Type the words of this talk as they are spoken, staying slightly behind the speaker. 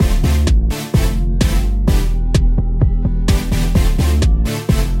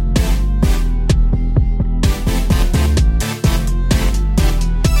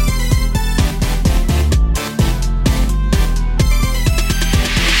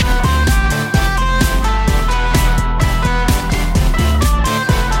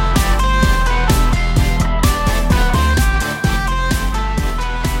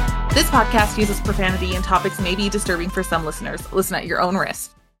podcast uses profanity and topics may be disturbing for some listeners. Listen at your own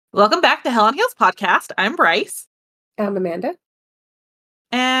risk. Welcome back to Hell on Heels podcast. I'm Bryce. I'm Amanda.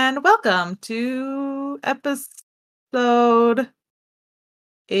 And welcome to episode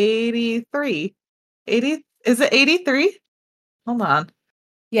 83. Is it 83? Hold on.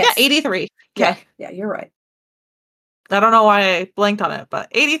 Yes. Yeah, 83. Okay. Yeah, you're right. I don't know why I blanked on it, but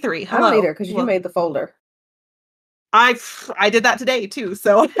 83. Hello. I don't either, because you made the folder. I did that today too,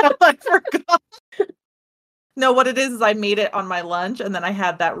 so I forgot. No, what it is I made it on my lunch, and then I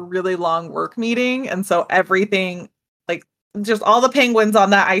had that really long work meeting, and so everything, like, just all the penguins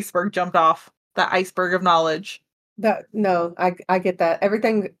on that iceberg jumped off. That iceberg of knowledge. I get that.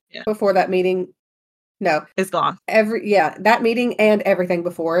 Everything before that meeting, no. Is gone. That meeting and everything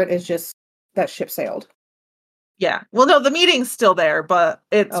before it is just, that ship sailed. Yeah. Well, no, the meeting's still there, but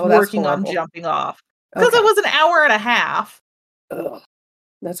it's working on jumping off. Because it was an hour and a half. Ugh,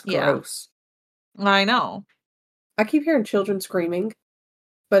 that's gross. Yeah. I know. I keep hearing children screaming,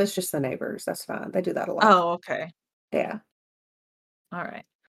 but it's just the neighbors. That's fine. They do that a lot. Oh, okay. Yeah. All right.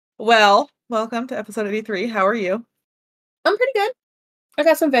 Well, welcome to episode 83. How are you? I'm pretty good. I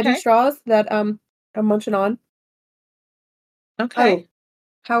got some veggie straws that I'm munching on. Okay. Oh,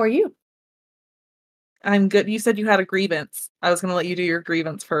 how are you? I'm good. You said you had a grievance. I was going to let you do your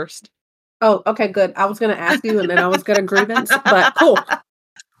grievance first. Oh, okay, good. I was going to ask you, and then I was going to grievance, but cool.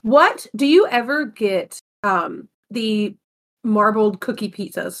 What do you ever get? The marbled cookie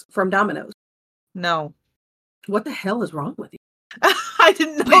pizzas from Domino's? No. What the hell is wrong with you? I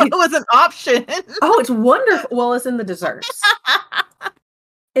didn't know it was an option. Oh, it's wonderful. Well, it's in the desserts.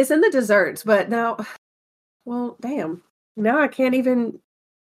 It's in the desserts, but now, well, damn. Now I can't even.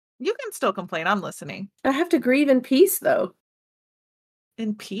 You can still complain. I'm listening. I have to grieve in peace, though.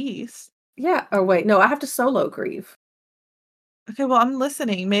 In peace? Yeah. Oh, wait. No, I have to solo grieve. Okay, well, I'm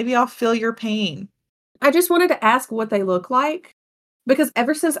listening. Maybe I'll feel your pain. I just wanted to ask what they look like, because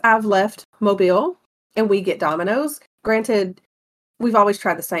ever since I've left Mobile and we get Domino's, granted, we've always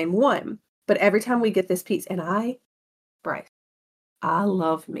tried the same one, but every time we get this pizza, and Bryce, I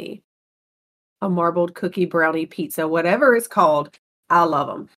love me a marbled cookie brownie pizza, whatever it's called. I love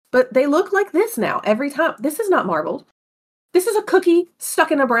them. But they look like this now every time. This is not marbled. This is a cookie stuck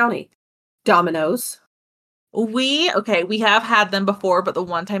in a brownie. Domino's. We have had them before, but the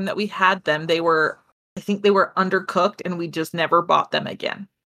one time that we had them, I think they were undercooked, and we just never bought them again.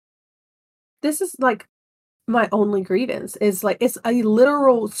 This is like my only grievance, is like, it's a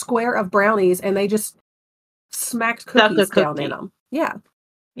literal square of brownies, and they just smacked cookies down in them. Yeah.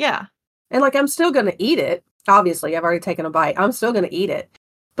 Yeah. And like, I'm still going to eat it. Obviously, I've already taken a bite. I'm still going to eat it.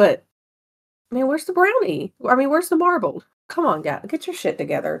 But, man, where's the brownie? I mean, where's the marbled? Come on, guys. Get your shit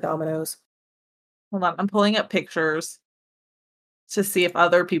together, Domino's. Hold on. I'm pulling up pictures to see if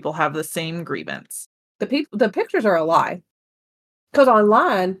other people have the same grievance. The pictures are a lie. Because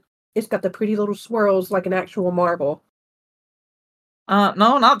online, it's got the pretty little swirls like an actual marble. No,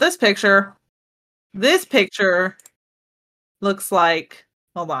 not this picture. This picture looks like...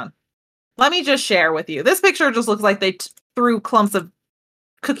 Hold on. Let me just share with you. This picture just looks like they threw clumps of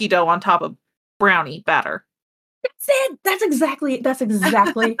cookie dough on top of brownie batter. That's it. That's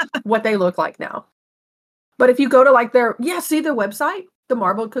exactly what they look like now. But if you go to like see their website, the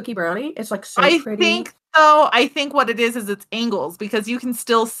marbled cookie brownie, it's like so pretty. I think what it is it's angles, because you can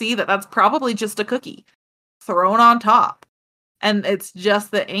still see that that's probably just a cookie thrown on top. And it's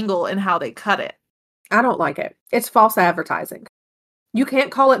just the angle and how they cut it. I don't like it. It's false advertising. You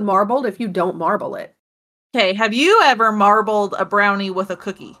can't call it marbled if you don't marble it. Okay, have you ever marbled a brownie with a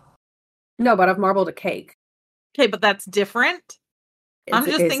cookie? No, but I've marbled a cake. Okay, but that's different. I'm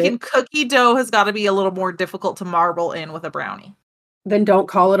just thinking cookie dough has got to be a little more difficult to marble in with a brownie. Then don't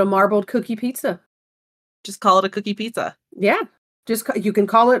call it a marbled cookie pizza. Just call it a cookie pizza. Yeah, you can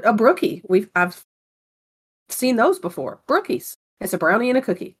call it a brookie. I've seen those before. Brookies. It's a brownie and a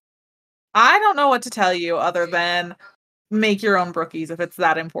cookie. I don't know what to tell you other than make your own brookies if it's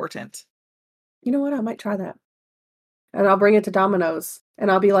that important. You know what? I might try that. And I'll bring it to Domino's,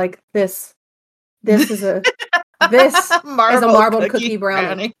 and I'll be like, this is a marbled cookie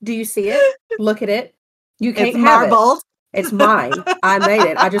brownie. Do you see it? Look at it. You can't have marbled. It's mine. I made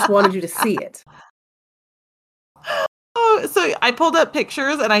it. I just wanted you to see it. Oh, so I pulled up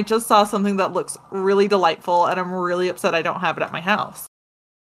pictures and I just saw something that looks really delightful, and I'm really upset I don't have it at my house.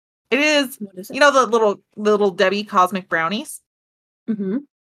 It is, what is it? You know, the little Debbie cosmic brownies? Mm-hmm.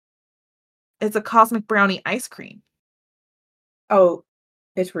 It's a cosmic brownie ice cream. Oh,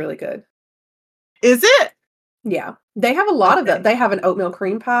 it's really good. Is it? Yeah. They have a lot of them. They have an oatmeal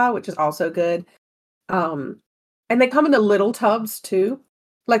cream pie, which is also good. And they come in the little tubs too.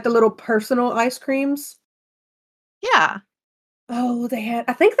 Like the little personal ice creams. Yeah, Oh,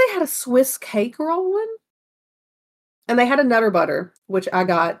 I think they had a Swiss cake roll one. And they had a Nutter Butter, which I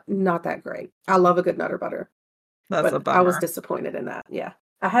got not that great. I love a good Nutter Butter, that's a but I was bummer. disappointed in that. Yeah.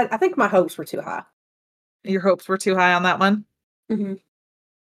 I think my hopes were too high. Your hopes were too high on that one. Mhm.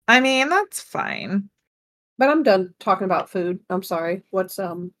 I mean, that's fine. But I'm done talking about food. I'm sorry.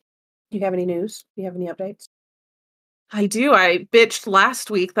 Do you have any news? Do you have any updates? I do. I bitched last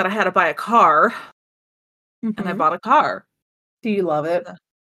week that I had to buy a car, and I Mhm. bought a car. Do you love it?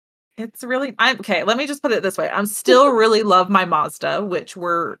 It's really I'm okay, let me just put it this way. I'm still really love my Mazda, which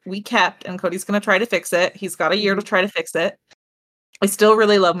we kept, and Cody's gonna try to fix it. He's got a year to Mhm. try to fix it. I still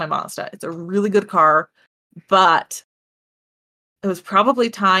really love my Mazda. It's a really good car, but it was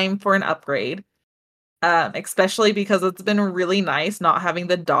probably time for an upgrade. Especially because it's been really nice not having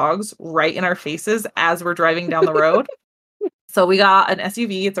the dogs right in our faces as we're driving down the road. So we got an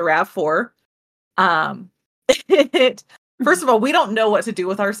SUV, it's a RAV4. Um, it First of all, we don't know what to do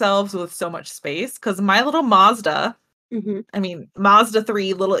with ourselves with so much space because my little Mazda, Mhm. I mean, Mazda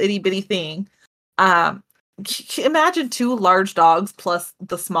 3, little itty bitty thing. Um, Imagine two large dogs plus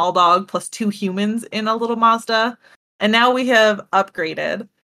the small dog plus two humans in a little Mazda. And now we have upgraded.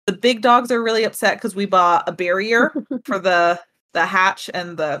 The big dogs are really upset because we bought a barrier for the hatch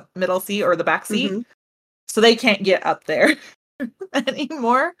and the middle seat or the back seat. Mhm. So they can't get up there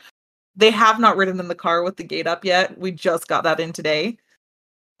anymore. They have not ridden in the car with the gate up yet. We just got that in today.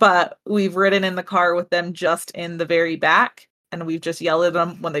 But we've ridden in the car with them just in the very back, and we've just yelled at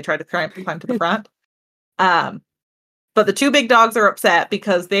them when they try to climb to the front. Um, but the two big dogs are upset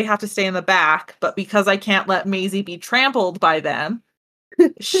because they have to stay in the back, but because I can't let Maisie be trampled by them,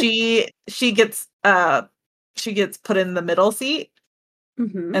 she gets put in the middle seat,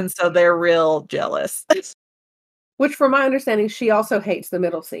 Mhm. and so they're real jealous. Which from my understanding, she also hates the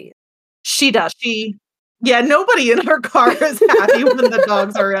middle seat. She does. Yeah, nobody in our car is happy when the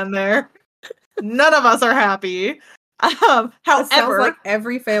dogs are in there. None of us are happy. It sounds However, like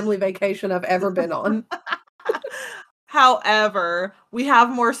every family vacation I've ever been on. however, we have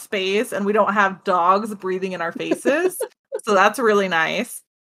more space and we don't have dogs breathing in our faces. So that's really nice.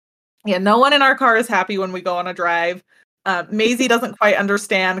 Yeah, no one in our car is happy when we go on a drive. Maisie doesn't quite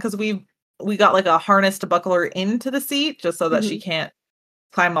understand because we got like a harness to buckle her into the seat just so that she Mhm. can't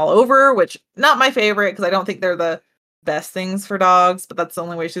climb all over, which not my favorite because I don't think they're the best things for dogs, but that's the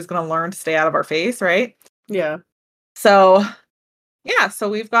only way she's going to learn to stay out of our face, right? Yeah. So, yeah, so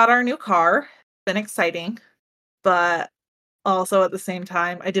we've got our new car. Been exciting, but also at the same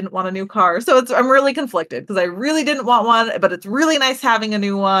time, I didn't want a new car. So I'm really conflicted because I really didn't want one, but it's really nice having a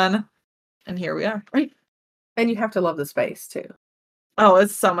new one. And here we are. And you have to love the space too. Oh,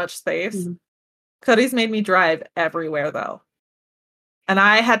 it's so much space. Mhm. Cody's made me drive everywhere though. And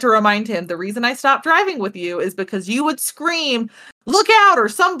I had to remind him the reason I stopped driving with you is because you would scream, "Look out," or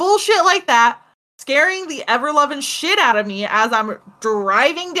some bullshit like that, scaring the ever loving shit out of me as I'm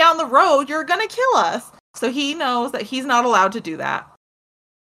driving down the road. You're going to kill us. So he knows that he's not allowed to do that.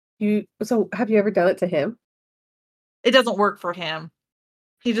 So have you ever done it to him? It doesn't work for him.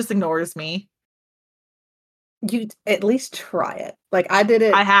 He just ignores me. You at least try it. Like I did I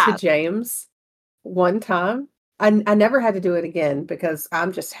it to have. James one time. I never had to do it again because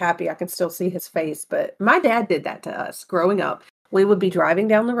I'm just happy I can still see his face. But my dad did that to us growing up. We would be driving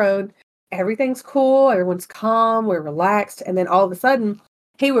down the road, everything's cool, everyone's calm, we're relaxed, and then all of a sudden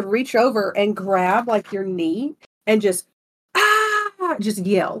he would reach over and grab like your knee and just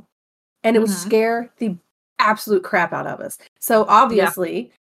yell. And it would Hmm. scare the absolute crap out of us. So Yeah.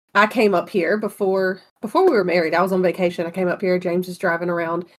 obviously, I came up here before we were married. I was on vacation. I came up here. James is driving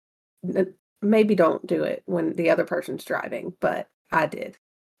around. Maybe don't do it when the other person's driving, but I did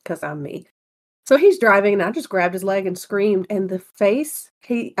because I'm me. So he's driving, and I just grabbed his leg and screamed. And the face,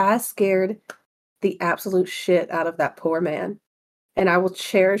 I scared the absolute shit out of that poor man. And I will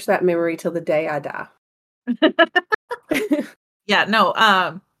cherish that memory till the day I die. Yeah.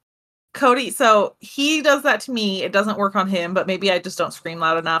 No. Cody, so he does that to me. It doesn't work on him, but maybe I just don't scream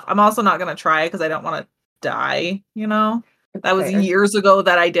loud enough. I'm also not going to try because I don't want to die, you know? That was Fair. years ago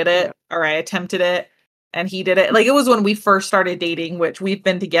that I did Yeah. it, or I attempted it, and he did it. Like it was when we first started dating, which we've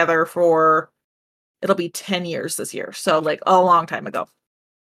been together for it'll be 10 years this year. So like a long time ago.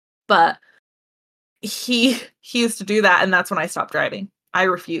 But he used to do that and that's when I stopped driving. I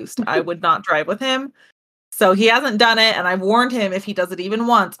refused. I would not drive with him. So he hasn't done it, and I've warned him if he does it even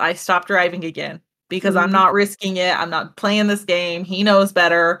once, I stop driving again because I'm Mhm. not risking it. I'm not playing this game. He knows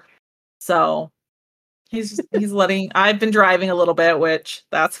better. So he's letting I've been driving a little bit, which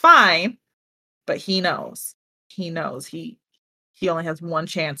that's fine, but he knows. He knows. he only has one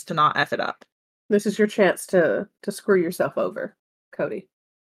chance to not F it up. This is your chance to screw yourself over, Cody.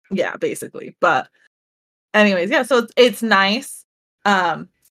 Yeah, basically. But anyways, yeah, so it's nice. I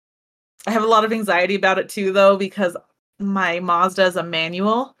have a lot of anxiety about it too, though, because my Mazda is a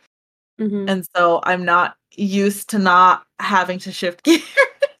manual. And so I'm not used to not having to shift gears.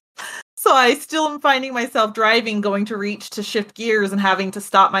 So I still am finding myself driving, going to reach to shift gears and having to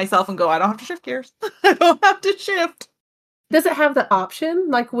stop myself and go, I don't have to shift gears. I don't have to shift. Does it have the option?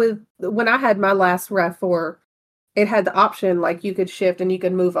 Like when I had my last RAV4, it had the option, like you could shift and you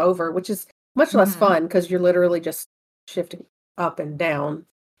could move over, which is much less fun because you're literally just shifting up and down.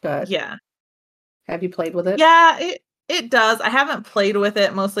 But yeah. Have you played with it? Yeah, it does. I haven't played with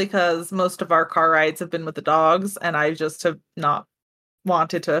it mostly because most of our car rides have been with the dogs, and I just have not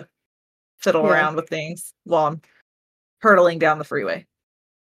wanted to fiddle around with things while I'm hurtling down the freeway.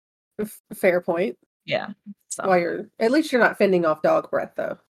 Fair point. Yeah. So While at least you're not fending off dog breath,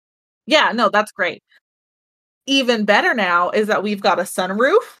 though. Yeah, no, that's great. Even better now is that we've got a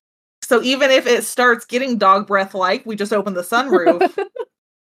sunroof. So even if it starts getting dog breath like, we just open the sunroof.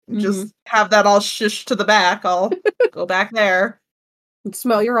 Just have that all shush to the back. I'll go back there.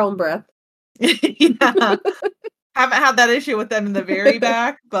 Smell your own breath. Yeah. Haven't had that issue with them in the very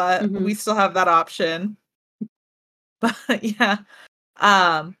back, but we still have that option. But yeah.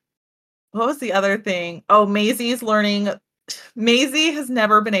 What was the other thing? Oh, Maisie's learning. Maisie has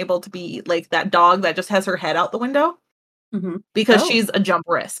never been able to be like that dog that just has her head out the window because she's a jump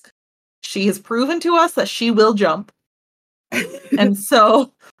risk. She has proven to us that she will jump. And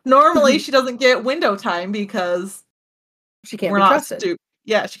so normally she doesn't get window time because she can't be trusted.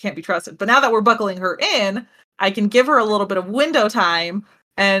 Yeah, she can't be trusted. But now that we're buckling her in, I can give her a little bit of window time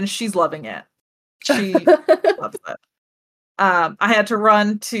and she's loving it. She loves it. I had to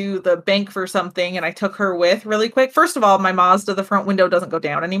run to the bank for something and I took her with really quick. First of all, my Mazda, the front window doesn't go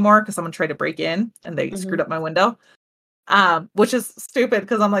down anymore because someone tried to break in and they screwed up my window. Which is stupid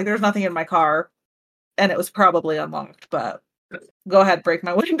because I'm like, there's nothing in my car and it was probably unlocked, but go ahead, break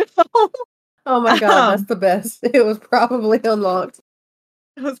my window. Oh my God, that's the best. It was probably unlocked.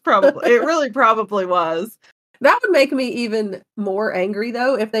 It really probably was. That would make me even more angry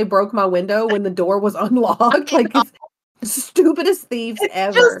though if they broke my window when the door was unlocked. Like it's stupidest thieves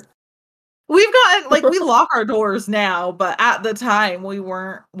ever. We've gotten like we lock our doors now, but at the time we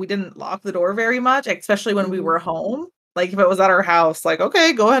didn't lock the door very much, especially when we were home. Like if it was at our house, like,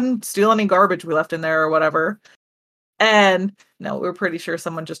 okay, go ahead and steal any garbage we left in there or whatever. And no, we were pretty sure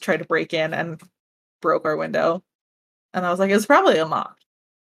someone just tried to break in and broke our window. And I was like, it's probably unlocked.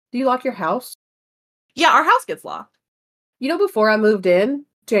 Do you lock your house? Yeah, our house gets locked. You know, before I moved in,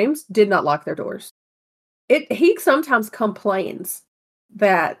 James did not lock their doors. He sometimes complains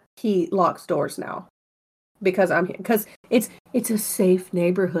that he locks doors now because I'm here. Because it's a safe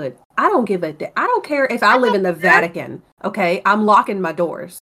neighborhood. I don't care if I live in the Vatican. Okay, I'm locking my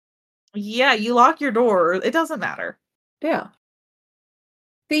doors. Yeah, you lock your door. It doesn't matter. Yeah.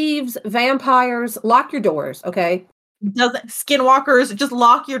 Thieves, vampires, lock your doors. Okay. Skinwalkers, just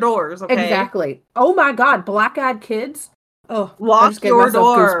lock your doors. Okay. Exactly. Oh my God, black-eyed kids. Oh, lock your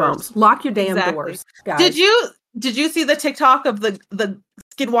doors. Goosebumps. Lock your damn doors, guys. Did you see the TikTok of the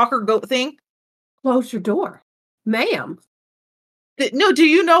Skinwalker goat thing? Close your door, ma'am. No, do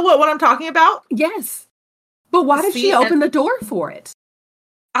you know what I'm talking about? Yes, but why did she open the door for it?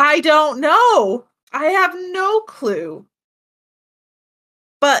 I don't know. I have no clue.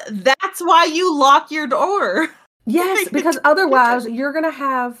 But that's why you lock your door. Yes, because otherwise you're gonna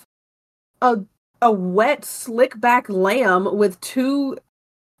have a wet, slick back lamb with two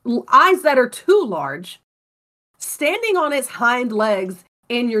eyes that are too large, standing on its hind legs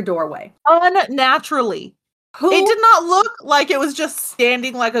in your doorway. Unnaturally. It did not look like it was just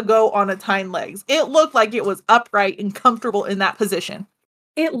standing like a goat on its hind legs. It looked like it was upright and comfortable in that position.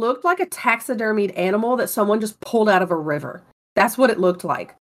 It looked like a taxidermied animal that someone just pulled out of a river. That's what it looked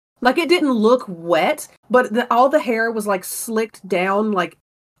like. Like, it didn't look wet, but all the hair was, like, slicked down. Like,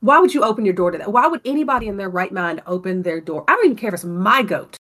 why would you open your door to that? Why would anybody in their right mind open their door? I don't even care if it's my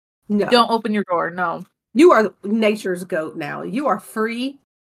goat. No. Don't open your door, no. You are nature's goat now. You are free.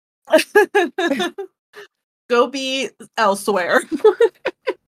 Go be elsewhere.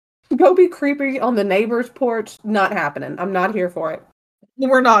 Go be creepy on the neighbor's porch. Not happening. I'm not here for it.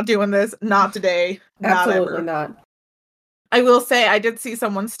 We're not doing this. Not today. Absolutely not. I will say, I did see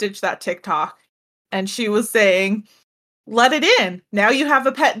someone stitch that TikTok, and she was saying, let it in. Now you have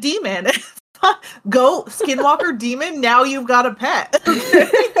a pet demon. Go, Skinwalker demon, now you've got a pet.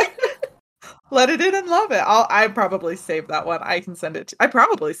 Let it in and love it. I probably saved that one. I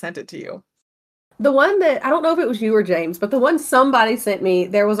probably sent it to you. The one that, I don't know if it was you or James, but the one somebody sent me,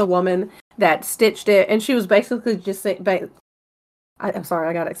 there was a woman that stitched it, and she was basically just saying, I'm sorry,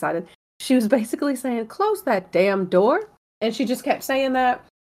 I got excited. She was basically saying, close that damn door. And she just kept saying that.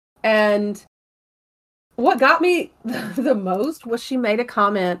 And what got me the most was she made a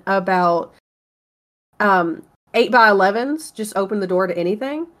comment about 8x11s just open the door to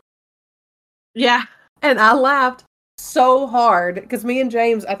anything. Yeah. And I laughed so hard because me and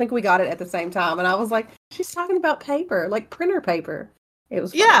James, I think we got it at the same time. And I was like, she's talking about paper, like printer paper. It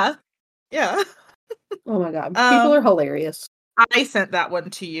was funny. Yeah. Yeah. Oh my God. People are hilarious. I sent that one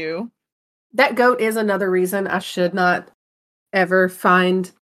to you. That goat is another reason I should not ever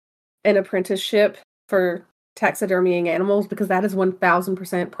find an apprenticeship for taxidermying animals, because that is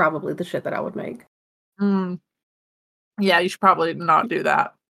 1000% probably the shit that I would make. Yeah, you should probably not do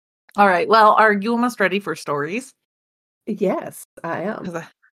that. All right. Well, are you almost ready for stories? Yes, I am. Because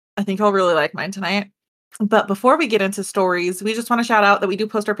I think I'll really like mine tonight. But before we get into stories, we just want to shout out that we do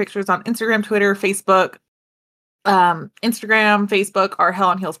post our pictures on Instagram, Twitter, Facebook. Instagram, Facebook are Hell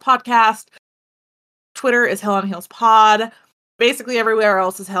on Heels Podcast. Twitter is Hell on Heels Pod. Basically everywhere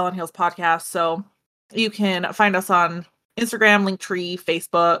else is Hell on Heels Podcast. So you can find us on Instagram, Linktree,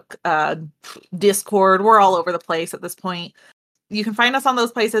 Facebook, Discord. We're all over the place at this point. You can find us on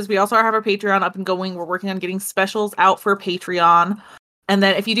those places. We also have our Patreon up and going. We're working on getting specials out for Patreon. And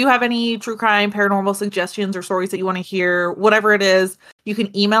then if you do have any true crime, paranormal suggestions or stories that you want to hear, whatever it is, you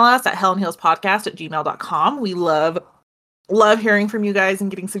can email us at hellandheelspodcast@gmail.com. We love hearing from you guys and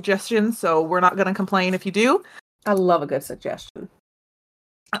getting suggestions. So we're not going to complain if you do. I love a good suggestion.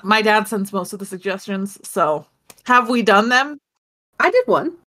 My dad sends most of the suggestions. So have we done them? I did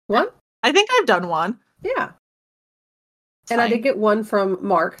one. I think I've done one. Yeah. And I did get one from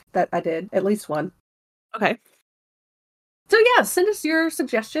Mark that I did, at least one. Okay. So yeah, send us your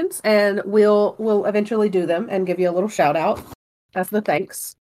suggestions and we'll eventually do them and give you a little shout out as the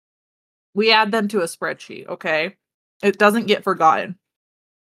thanks. We add them to a spreadsheet, okay? It doesn't get forgotten.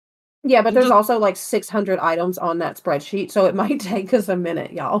 Yeah, but there's also like 600 items on that spreadsheet, so it might take us a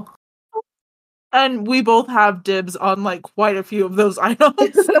minute, y'all. And we both have dibs on like quite a few of those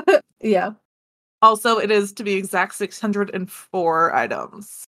items. Yeah. Also, it is, to be exact, 604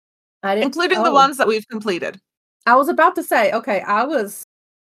 items. Including the ones that we've completed. I was about to say, okay, I was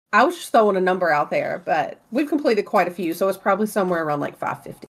just throwing a number out there, but we've completed quite a few, so it's probably somewhere around like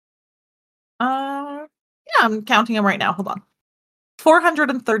 550. Yeah, I'm counting them right now. Hold on.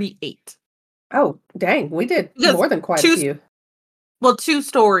 438. Oh, dang. We did more than quite a few. Well, 2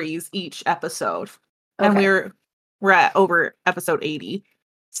 stories each episode. Okay. And we're at over episode 80.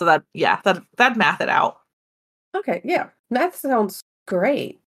 So that math it out. Okay, yeah. That sounds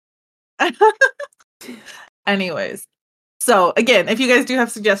great. Anyways. So again, if you guys do have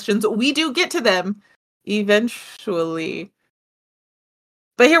suggestions, we do get to them eventually.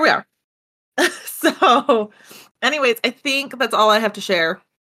 But here we are. So anyways, I think that's all I have to share.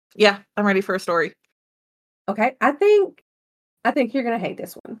 Yeah, I'm ready for a story. Okay, I think you're gonna hate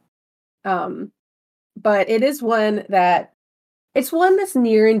this one. But it is one that's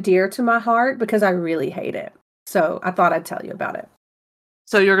near and dear to my heart because I really hate it. So I thought I'd tell you about it.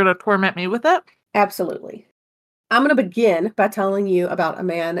 So you're gonna torment me with it? Absolutely. I'm gonna begin by telling you about a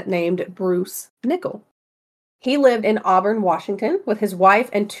man named Bruce Nickel. He lived in Auburn, Washington, with his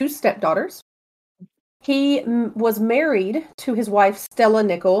wife and 2 stepdaughters. He was married to his wife, Stella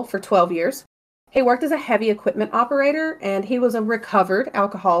Nickel, for 12 years. He worked as a heavy equipment operator, and he was a recovered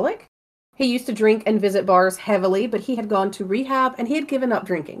alcoholic. He used to drink and visit bars heavily, but he had gone to rehab, and he had given up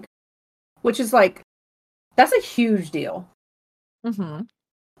drinking. Which is like, that's a huge deal. Mm-hmm.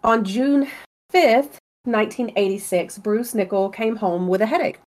 On June 5th, 1986, Bruce Nickel came home with a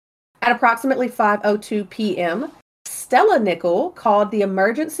headache. At approximately 5:02 p.m., Stella Nickel called the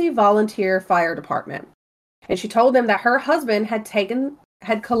emergency volunteer fire department, and she told them that her husband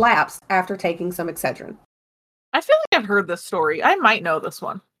had collapsed after taking some Excedrin. I feel like I've heard this story. I might know this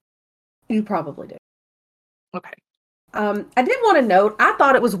one. You probably do. Okay. I did want to note, I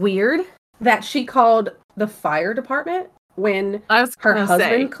thought it was weird that she called the fire department when her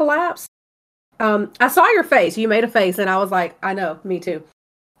husband collapsed. I saw your face. You made a face, and I was like, I know, me too.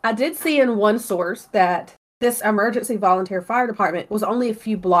 I did see in one source that this emergency volunteer fire department was only a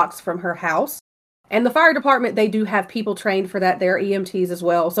few blocks from her house. And the fire department, they do have people trained for that. They're EMTs as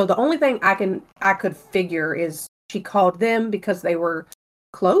well. So the only thing I could figure is she called them because they were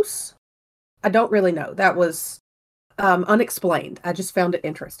close. I don't really know. That was unexplained. I just found it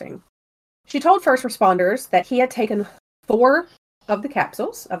interesting. She told first responders that he had taken 4 of the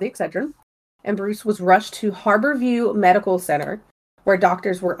capsules of the Excedrin, and Bruce was rushed to Harborview Medical Center, where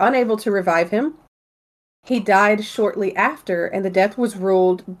doctors were unable to revive him. He died shortly after, and the death was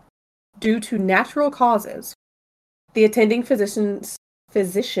ruled due to natural causes. The attending physicians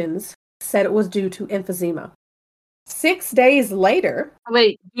said it was due to emphysema. 6 days later...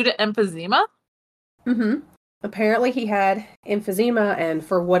 Wait, due to emphysema? Mm-hmm. Apparently he had emphysema, and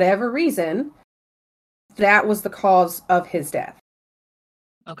for whatever reason, that was the cause of his death.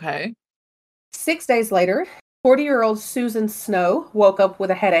 Okay. 6 days later, 40-year-old Susan Snow woke up with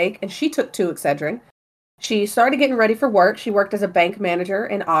a headache, and she took 2 Excedrin. She started getting ready for work. She worked as a bank manager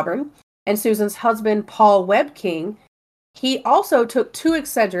in Auburn. And Susan's husband, Paul Webb King, he also took 2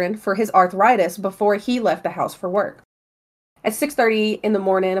 Excedrin for his arthritis before he left the house for work. At 6:30 in the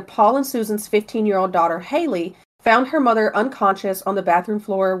morning, Paul and Susan's 15-year-old daughter, Haley, found her mother unconscious on the bathroom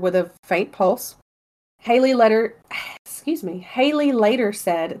floor with a faint pulse. Haley later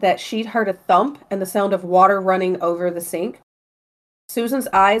said that she'd heard a thump and the sound of water running over the sink. Susan's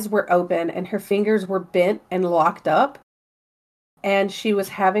eyes were open and her fingers were bent and locked up, and she was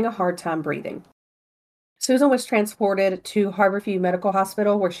having a hard time breathing. Susan was transported to Harborview Medical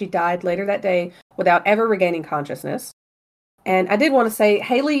Hospital, where she died later that day without ever regaining consciousness. And I did want to say,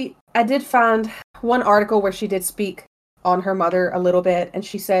 Haley, I did find one article where she did speak on her mother a little bit, and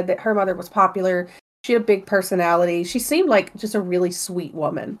she said that her mother was popular. She had a big personality. She seemed like just a really sweet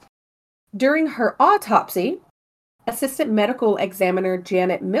woman. During her autopsy, Assistant Medical Examiner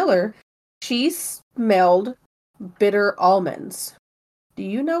Janet Miller, she smelled bitter almonds. Do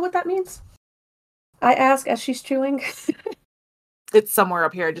you know what that means? I ask as she's chewing. It's somewhere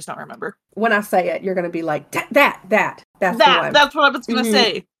up here. I just don't remember. When I say it, you're going to be like, That's the one. That's what I was going to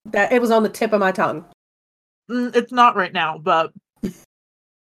say. That it was on the tip of my tongue. It's not right now, but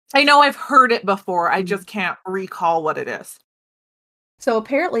I know I've heard it before. I just can't recall what it is. So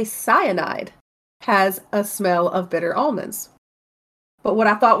apparently cyanide has a smell of bitter almonds. But what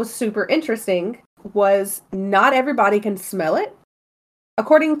I thought was super interesting was not everybody can smell it.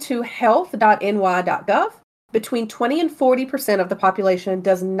 According to health.ny.gov, between 20 and 40% of the population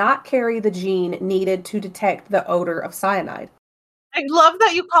does not carry the gene needed to detect the odor of cyanide. I love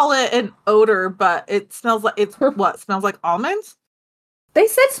that you call it an odor, but it smells like smells like almonds? They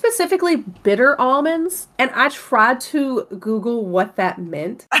said specifically bitter almonds, and I tried to Google what that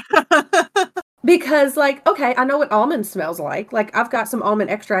meant. Because, okay, I know what almond smells like. I've got some almond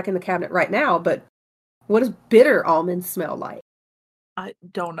extract in the cabinet right now, but what does bitter almonds smell like? I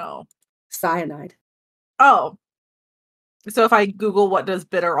don't know. Cyanide. Oh. So if I Google what does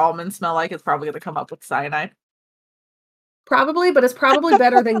bitter almond smell like, it's probably going to come up with cyanide. Probably, but it's probably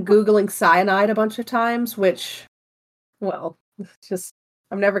better than Googling cyanide a bunch of times, which, well, just,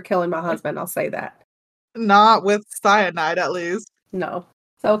 I'm never killing my husband, I'll say that. Not with cyanide, at least. No.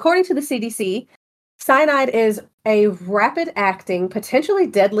 So according to the CDC, cyanide is a rapid-acting, potentially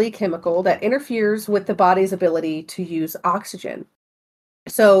deadly chemical that interferes with the body's ability to use oxygen.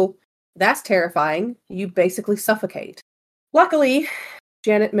 So that's terrifying. You basically suffocate. Luckily,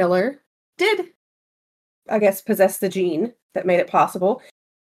 Janet Miller did, I guess, possess the gene that made it possible,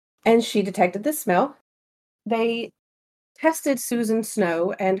 and she detected this smell. They tested Susan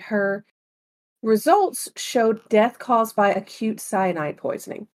Snow, and her results showed death caused by acute cyanide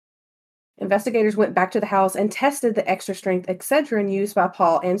poisoning. Investigators went back to the house and tested the extra-strength Excedrin used by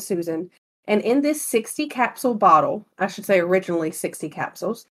Paul and Susan, and in this 60-capsule bottle, I should say originally 60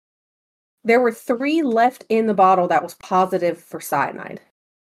 capsules, there were 3 left in the bottle that was positive for cyanide.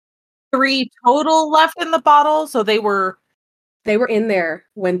 3 total left in the bottle, so they were in there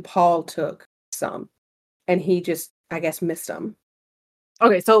when Paul took some, and he just, I guess, missed them.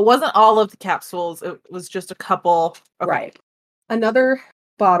 Okay, so it wasn't all of the capsules, it was just a couple. Okay. Right. Another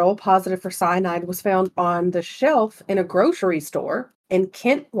bottle positive for cyanide was found on the shelf in a grocery store in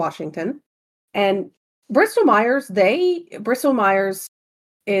Kent, Washington. And Bristol Myers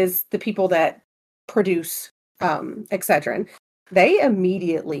is the people that produce Excedrin. They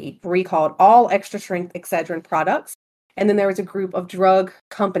immediately recalled all extra-strength Excedrin products. And then there was a group of drug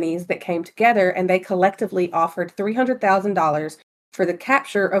companies that came together, and they collectively offered $300,000 for the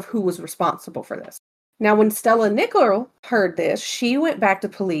capture of who was responsible for this. Now, when Stella Nichol heard this, she went back to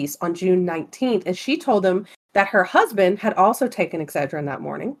police on June 19th, and she told them that her husband had also taken Excedrin that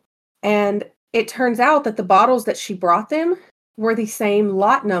morning. And it turns out that the bottles that she brought them were the same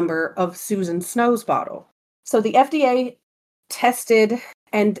lot number of Susan Snow's bottle. So the FDA tested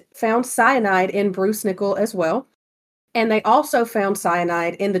and found cyanide in Bruce Nichol as well. And they also found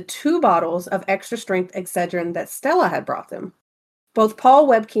cyanide in the 2 bottles of extra-strength Excedrin that Stella had brought them. Both Paul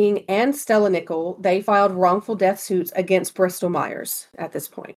Webb King and Stella Nichol, they filed wrongful death suits against Bristol Myers at this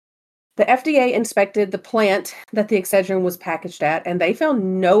point. The FDA inspected the plant that the Excedrin was packaged at, and they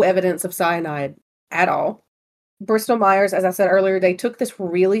found no evidence of cyanide at all. Bristol Myers, as I said earlier, they took this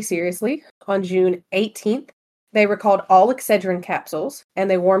really seriously. On June 18th, they recalled all Excedrin capsules, and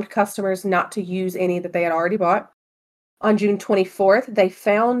they warned customers not to use any that they had already bought. On June 24th, they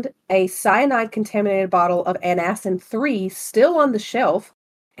found a cyanide-contaminated bottle of Anacin 3 still on the shelf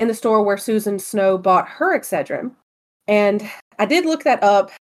in the store where Susan Snow bought her Excedrin. And I did look that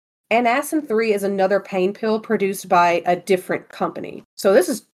up. Anacin 3 is another pain pill produced by a different company. So this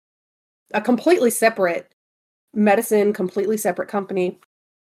is a completely separate medicine, completely separate company.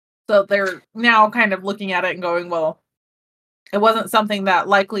 So they're now kind of looking at it and going, well, it wasn't something that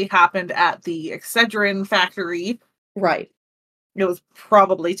likely happened at the Excedrin factory. Right. It was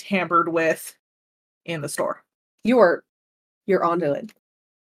probably tampered with in the store. You're onto it.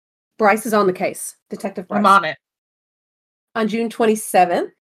 Bryce is on the case. Detective Bryce. I'm on it. On June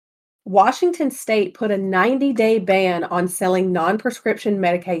 27th, Washington State put a 90-day ban on selling non-prescription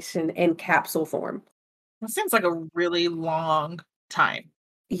medication in capsule form. That seems like a really long time.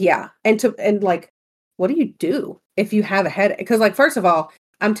 Yeah. And like, what do you do if you have a headache? Because, like, first of all,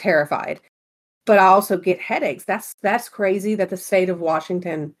 I'm terrified, but I also get headaches. That's crazy that the state of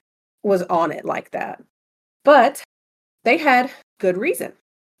Washington was on it like that. But they had good reason,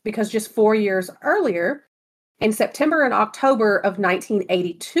 because just 4 years earlier, in September and October of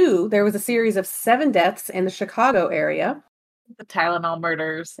 1982, there was a series of 7 deaths in the Chicago area. The Tylenol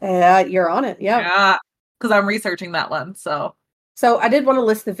murders. You're on it. Yeah. Yeah. Because I'm researching that one. So I did want to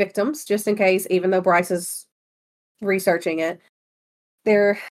list the victims just in case, even though Bryce is researching it.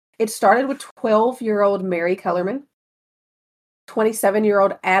 It started with 12-year-old Mary Kellerman,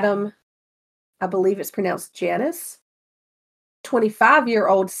 27-year-old Adam, I believe it's pronounced Janis,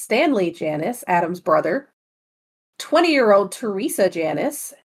 25-year-old Stanley Janis, Adam's brother, 20-year-old Teresa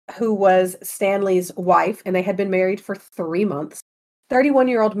Janis, who was Stanley's wife, and they had been married for 3 months.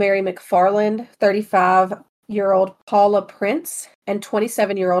 31-year-old Mary McFarland, 35-year-old Paula Prince, and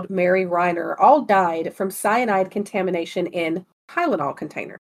 27-year-old Mary Reiner all died from cyanide contamination in Tylenol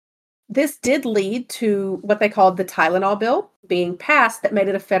container. This did lead to what they called the Tylenol bill being passed that made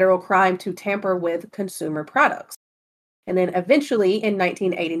it a federal crime to tamper with consumer products. And then eventually, in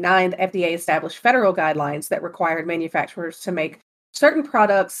 1989, the FDA established federal guidelines that required manufacturers to make certain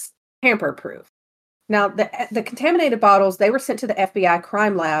products tamper-proof. Now, the contaminated bottles, they were sent to the FBI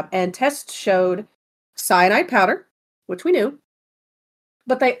crime lab, and tests showed cyanide powder, which we knew,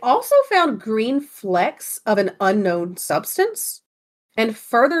 but they also found green flecks of an unknown substance, and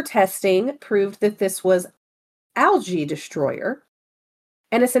further testing proved that this was algae destroyer,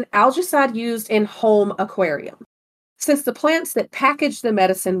 and it's an algicide used in home aquarium. Since the plants that packaged the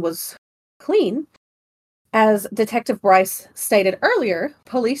medicine was clean, as Detective Bryce stated earlier,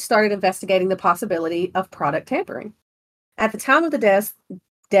 police started investigating the possibility of product tampering. At the time of the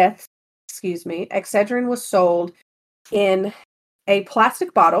death, Excedrin was sold in a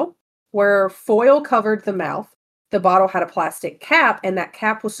plastic bottle where foil covered the mouth. The bottle had a plastic cap, and that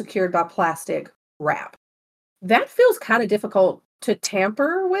cap was secured by plastic wrap. That feels kind of difficult to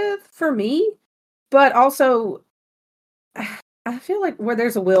tamper with for me, but also I feel like where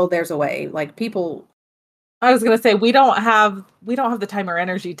there's a will, there's a way. Like, people. I was gonna say we don't have the time or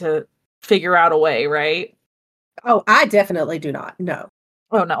energy to figure out a way, right? Oh, I definitely do not. No.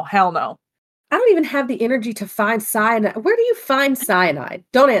 Oh no, hell no. I don't even have the energy to find cyanide. Where do you find cyanide?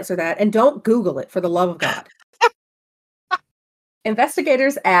 Don't answer that, and don't Google it, for the love of God.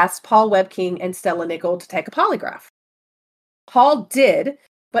 Investigators asked Paul Webking and Stella Nickel to take a polygraph. Paul did,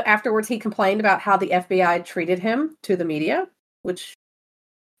 but afterwards he complained about how the FBI treated him to the media, which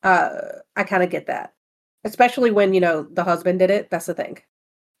I kind of get that. Especially when, the husband did it. That's the thing.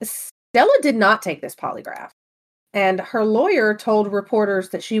 Stella did not take this polygraph, and her lawyer told reporters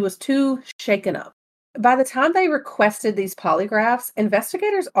that she was too shaken up. By the time they requested these polygraphs,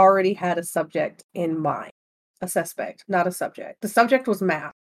 investigators already had a subject in mind. A suspect, not a subject. The subject was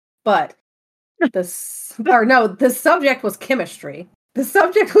math, but the subject was chemistry. The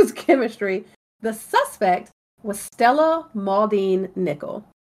subject was chemistry. The suspect was Stella Maudine Nickel.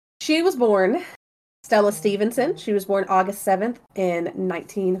 She was born Stella Stevenson. She was born August 7th in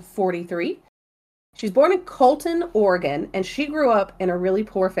 1943. She was born in Colton, Oregon, and she grew up in a really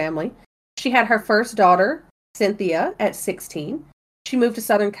poor family. She had her first daughter, Cynthia, at 16. She moved to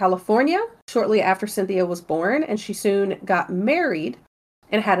Southern California shortly after Cynthia was born, and she soon got married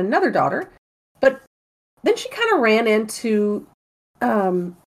and had another daughter. But then she kind of ran into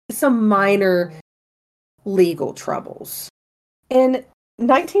some minor legal troubles. In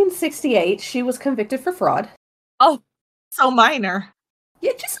 1968, she was convicted for fraud. Oh, so minor.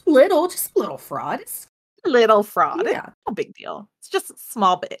 Yeah, just a little fraud. Little fraud. Yeah. No big deal. It's just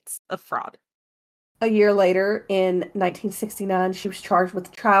small bits of fraud. A year later, in 1969, she was charged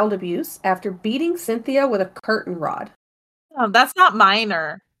with child abuse after beating Cynthia with a curtain rod. Oh, that's not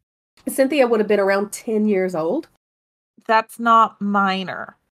minor. Cynthia would have been around 10 years old. That's not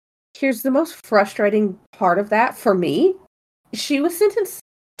minor. Here's the most frustrating part of that for me. She was sentenced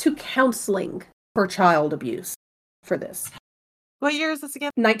to counseling for child abuse for this. What year is this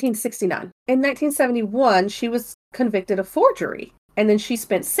again? 1969. In 1971, she was convicted of forgery, and then she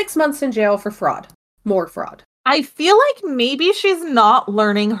spent 6 months in jail for fraud. More fraud. I feel like maybe she's not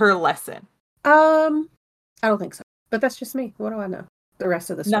learning her lesson. I don't think so. But that's just me. What do I know? The rest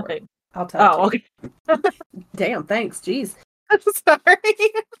of the story. Nothing. I'll tell Oh, you. okay. Damn, thanks. Jeez. I'm sorry.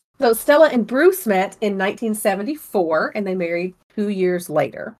 So Stella and Bruce met in 1974, and they married 2 years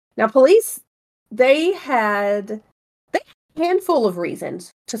later. Now, police, they had a handful of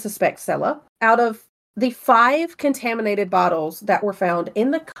reasons to suspect Stella. Out of the 5 contaminated bottles that were found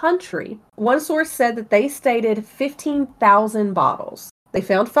in the country, one source said that they stated 15,000 bottles. They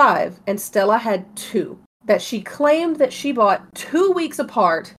found 5, and Stella had 2 that she claimed that she bought 2 weeks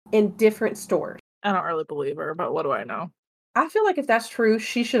apart in different stores. I don't really believe her, but what do I know? I feel like if that's true,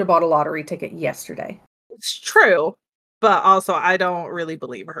 she should have bought a lottery ticket yesterday. It's true, but also I don't really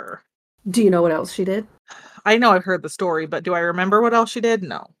believe her. Do you know what else she did? I know I've heard the story, but do I remember what else she did?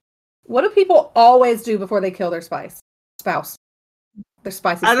 No. What do people always do before they kill their spouse? Their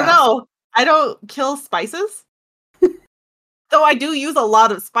spicy spouse. I don't know. I don't kill spices. Though I do use a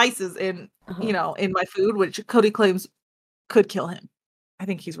lot of spices in, in my food, which Cody claims could kill him. I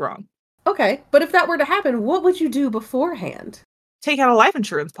think he's wrong. Okay, but if that were to happen, what would you do beforehand? Take out a life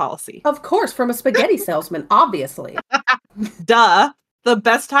insurance policy. Of course, from a spaghetti salesman, obviously. Duh. The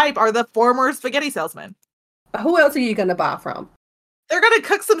best type are the former spaghetti salesmen. Who else are you going to buy from? They're going to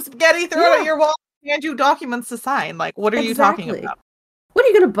cook some spaghetti, throw it on your wall, hand you documents to sign. Like, what are you talking about? What, are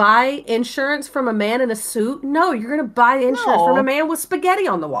you going to buy insurance from a man in a suit? No, you're going to buy insurance from a man with spaghetti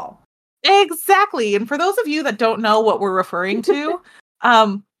on the wall. Exactly. And for those of you that don't know what we're referring to,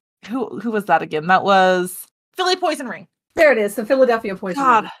 who was that again? That was Philly Poison Ring. There it is, the Philadelphia Poison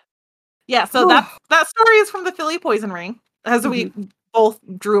Ring. Yeah, so that story is from the Philly Poison Ring, as we both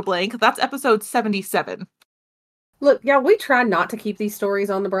drew a blank. That's episode 77. Look, yeah, we try not to keep these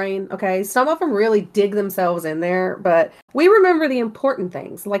stories on the brain, okay? Some of them really dig themselves in there, but we remember the important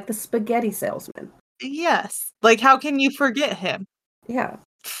things, like the spaghetti salesman. Yes. Like, how can you forget him? Yeah.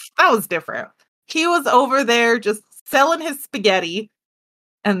 That was different. He was over there just selling his spaghetti,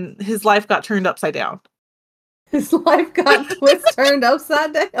 and his life got turned upside down. His life got turned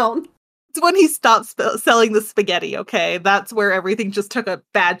upside down. It's when he stopped selling the spaghetti, okay? That's where everything just took a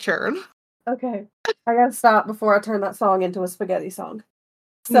bad turn. Okay. I gotta stop before I turn that song into a spaghetti song.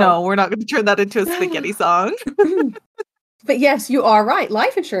 So, no, we're not going to turn that into a spaghetti song. But yes, you are right.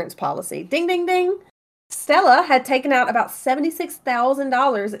 Life insurance policy. Ding, ding, ding. Stella had taken out about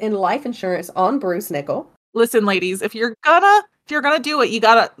 $76,000 in life insurance on Bruce Nichol. Listen, ladies, if you're gonna do it, you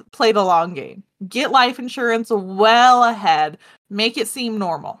gotta play the long game. Get life insurance well ahead. Make it seem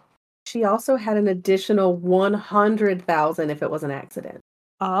normal. She also had an additional $100,000 if it was an accident.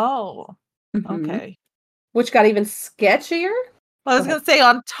 Oh, okay. Which got even sketchier. Well, I was gonna say,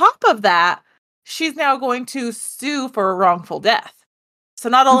 on top of that, she's now going to sue for a wrongful death. So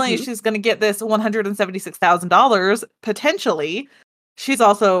not only is she's going to get this $176,000 potentially, she's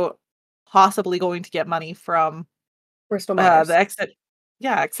also possibly going to get money from Bristol Myers.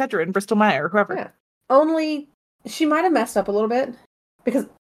 Excedrin in Bristol Myers, whoever. Yeah. Only she might have messed up a little bit because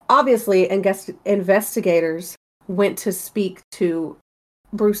obviously investigators went to speak to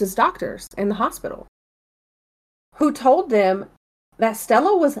Bruce's doctors in the hospital, who told them that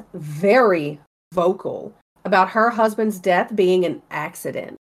Stella was very vocal about her husband's death being an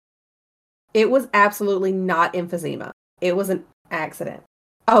accident. It was absolutely not emphysema. It was an accident.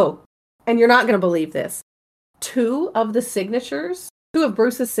 Oh, and you're not going to believe this. Two of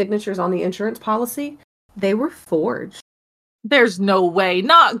Bruce's signatures on the insurance policy, they were forged. There's no way.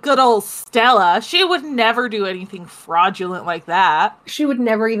 Not good old Stella. She would never do anything fraudulent like that. She would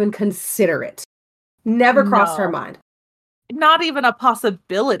never even consider it. Never crossed her mind. Not even a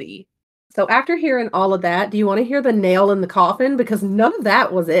possibility. So after hearing all of that, do you want to hear the nail in the coffin? Because none of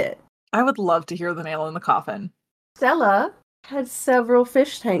that was it. I would love to hear the nail in the coffin. Stella had several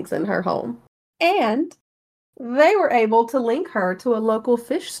fish tanks in her home. And they were able to link her to a local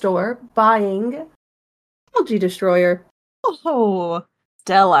fish store buying algae destroyer. Oh,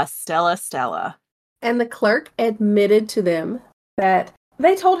 Stella. And the clerk admitted to them that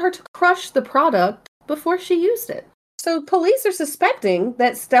they told her to crush the product before she used it. So police are suspecting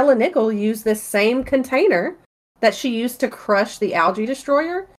that Stella Nichol used this same container that she used to crush the algae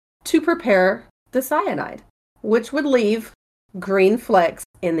destroyer to prepare the cyanide, which would leave green flecks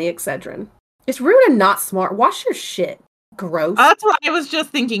in the Excedrin. It's rude and not smart. Wash your shit. Gross. That's what I was just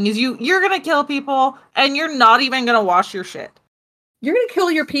thinking, is you're gonna kill people and you're not even gonna wash your shit. You're gonna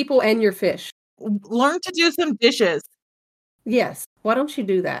kill your people and your fish. Learn to do some dishes. Yes. Why don't you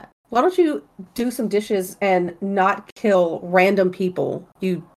do that? Why don't you do some dishes and not kill random people,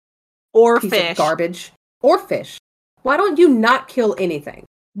 you Or piece fish. of garbage? Or fish. Why don't you not kill anything?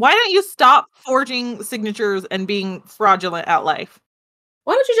 Why don't you stop forging signatures and being fraudulent at life?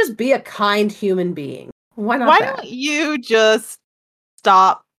 Why don't you just be a kind human being? Why not Why that? don't you just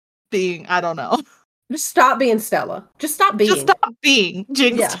stop being, I don't know. Just stop being Stella. Just stop being. Just stop being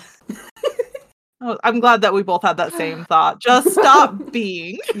Jinx. Yeah. Oh, I'm glad that we both had that same thought. Just stop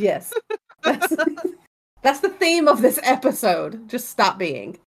being. Yes. That's the theme of this episode. Just stop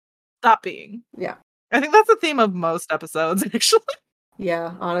being. Stop being. Yeah. I think that's the theme of most episodes, actually.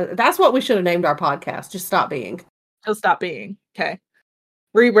 Yeah, that's what we should have named our podcast. Just stop being. Just stop being. Okay.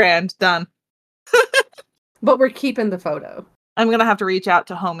 Rebrand. Done. But we're keeping the photo. I'm going to have to reach out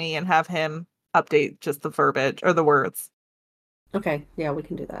to Homie and have him update just the verbiage or the words. Okay. Yeah, we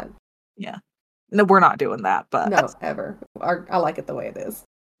can do that. Yeah. No, we're not doing that, but No, ever. I like it the way it is.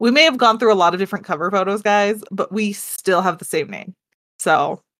 we may have gone through a lot of different cover photos, guys, but we still have the same name.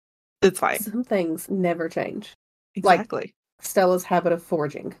 So it's fine. Some things never change. Exactly. Stella's habit of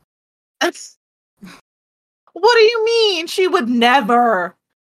forging. What do you mean? She would never.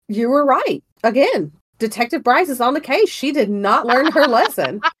 You were right. Again, Detective Bryce is on the case. She did not learn her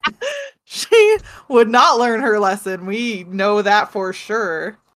lesson. She would not learn her lesson. We know that for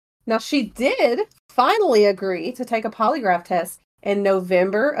sure. Now, she did finally agree to take a polygraph test in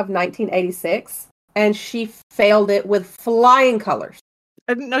November of 1986, and she failed it with flying colors.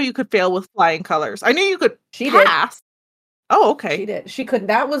 I didn't know you could fail with flying colors. I knew you could She did. pass. Oh, okay. She did. She could.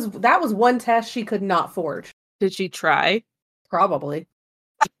 That was one test she could not forge. Did she try? Probably.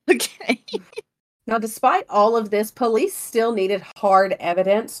 Okay. Now, despite all of this, police still needed hard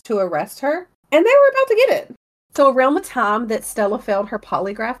evidence to arrest her, and they were about to get it. So around the time that Stella failed her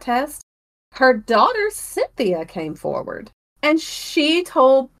polygraph test, her daughter Cynthia came forward, and she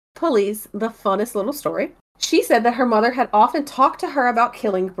told police the funnest little story. She said that her mother had often talked to her about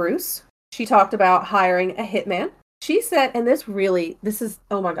killing Bruce. She talked about hiring a hitman. She said, and this is,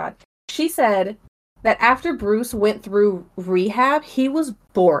 oh my God. She said that after Bruce went through rehab, he was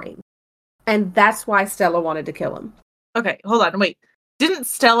boring. And that's why Stella wanted to kill him. Okay, hold on. Wait. Didn't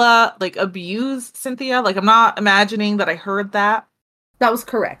Stella, abuse Cynthia? I'm not imagining that I heard that. That was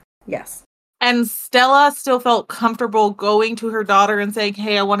correct. Yes. And Stella still felt comfortable going to her daughter and saying,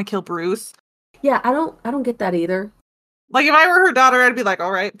 hey, I want to kill Bruce. Yeah, I don't get that either. If I were her daughter, I'd be like,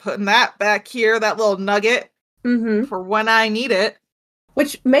 all right, putting that back here, that little nugget for when I need it.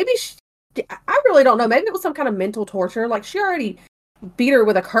 Which maybe, I really don't know. Maybe it was some kind of mental torture. She already beat her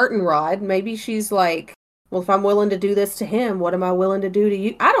with a curtain rod. Maybe she's like, well, if I'm willing to do this to him, what am I willing to do to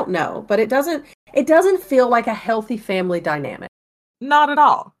you? I don't know. But it doesn't feel like a healthy family dynamic. Not at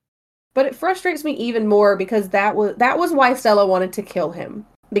all. But it frustrates me even more because that was why Stella wanted to kill him.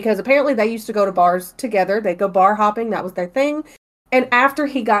 Because apparently they used to go to bars together. They'd go bar hopping. That was their thing. And after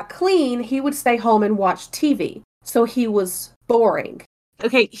he got clean, he would stay home and watch TV. So he was boring.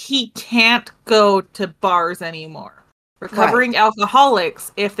 Okay, he can't go to bars anymore. Recovering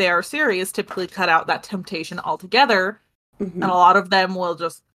alcoholics, if they are serious, typically cut out that temptation altogether. Mm-hmm. And a lot of them will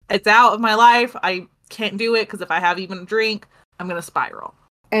just, it's out of my life. I can't do it because if I have even a drink, I'm going to spiral.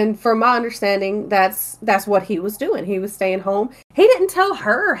 And from my understanding, that's what he was doing. He was staying home. He didn't tell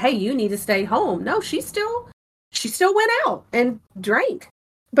her, hey, you need to stay home. No, she still went out and drank.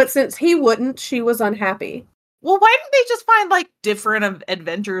 But since he wouldn't, she was unhappy. Well, why didn't they just find different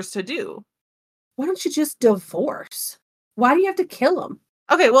adventures to do? Why don't you just divorce? Why do you have to kill him?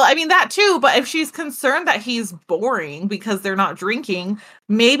 Okay, well, I mean that too, but if she's concerned that he's boring because they're not drinking,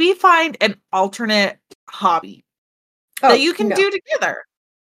 maybe find an alternate hobby that you can do together.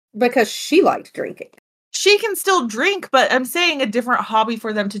 Because she liked drinking. She can still drink, but I'm saying a different hobby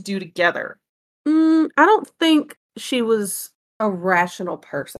for them to do together. I don't think she was a rational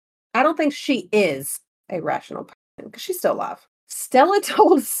person. I don't think she is a rational person because she's still alive. Stella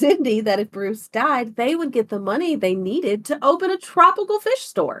told Cindy that if Bruce died, they would get the money they needed to open a tropical fish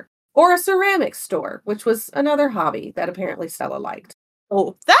store or a ceramics store, which was another hobby that apparently Stella liked.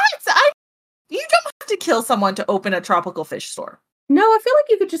 Oh, you don't have to kill someone to open a tropical fish store. No, I feel like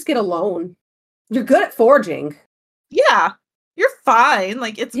you could just get a loan. You're good at forging. Yeah, you're fine.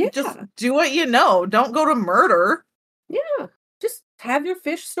 Just do what you know. Don't go to murder. Yeah, just have your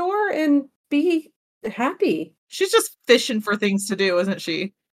fish store and be happy. She's just fishing for things to do, isn't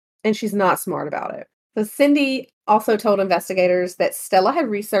she? and she's not smart about it. So Cindy also told investigators that Stella had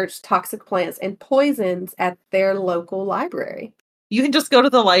researched toxic plants and poisons at their local library. You can just go to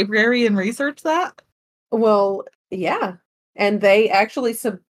the library and research that? Well, yeah. And they actually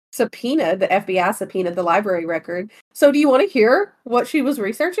subpoenaed, the FBI subpoenaed the library record. So do you want to hear what she was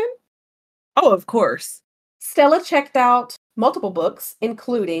researching? Oh, of course. Stella checked out multiple books,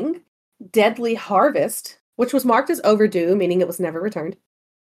 including Deadly Harvest, which was marked as overdue, meaning it was never returned,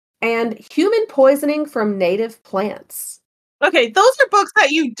 and Human Poisoning from Native Plants. Okay, those are books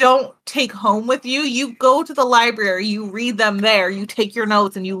that you don't take home with you. You go to the library, you read them there, you take your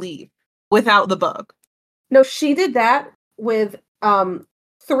notes, and you leave without the book. No, she did that with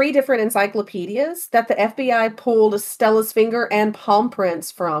 3 different encyclopedias that the FBI pulled Stella's finger and palm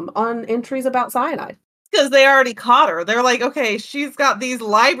prints from on entries about cyanide. Because they already caught her. They're like, okay, she's got these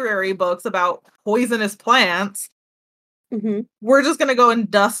library books about poisonous plants. Mm-hmm. We're just going to go and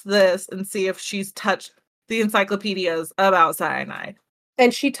dust this and see if she's touched the encyclopedias about cyanide.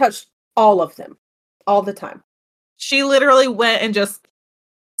 And she touched all of them, all the time. She literally went and just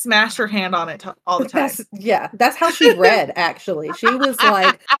smashed her hand on it all the time. That's how she read, actually. She was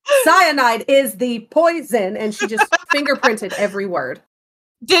like, cyanide is the poison, and she just fingerprinted every word.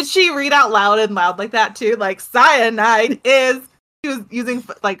 Did she read out loud and loud like that too? Like, cyanide is... She was using,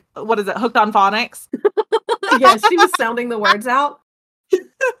 like, what is it, Hooked on Phonics? Yes, she was sounding the words out.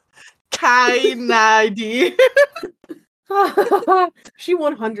 Cyanide. She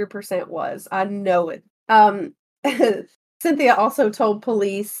 100% was. I know it. Cynthia also told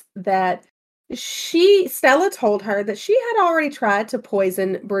police that Stella told her that she had already tried to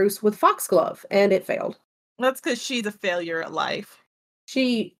poison Bruce with foxglove, and it failed. That's because she's a failure at life.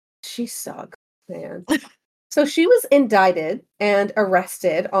 She sucks, man. So she was indicted and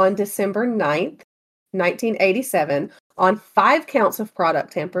arrested on December 9th, 1987, on 5 counts of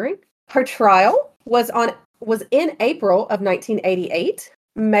product tampering. Her trial was in April of 1988.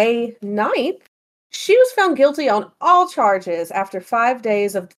 May 9th, she was found guilty on all charges after 5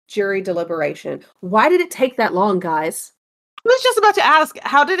 days of jury deliberation. Why did it take that long, guys? I was just about to ask,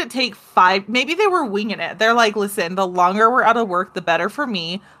 how did it take 5? Maybe they were winging it. They're like, listen, the longer we're out of work, the better for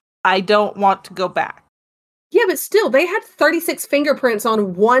me. I don't want to go back. Yeah, but still, they had 36 fingerprints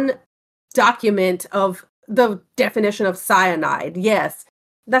on one document of the definition of cyanide. Yes,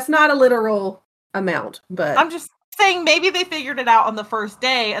 that's not a literal amount, but... I'm just saying maybe they figured it out on the first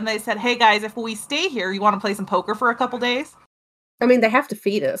day, and they said, hey, guys, if we stay here, you want to play some poker for a couple days? I mean, they have to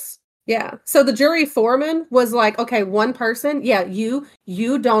feed us. Yeah. So the jury foreman was like, okay, one person, yeah, you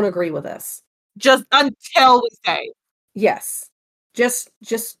don't agree with us. Just until we stay. Yes. Just,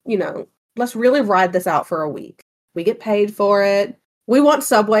 let's really ride this out for a week. We get paid for it. We want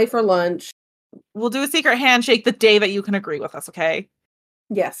Subway for lunch. We'll do a secret handshake the day that you can agree with us, okay?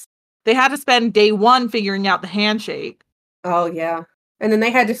 Yes. They had to spend day 1 figuring out the handshake. Oh, yeah. And then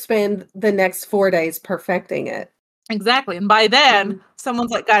they had to spend the next 4 days perfecting it. Exactly. And by then,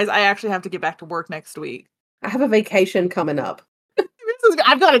 someone's like, guys, I actually have to get back to work next week. I have a vacation coming up.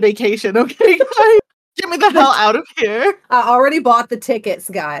 I've got a vacation, okay? Get me the hell out of here. I already bought the tickets,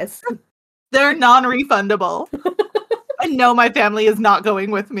 guys. They're non-refundable. I know my family is not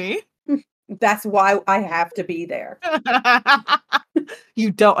going with me. That's why I have to be there.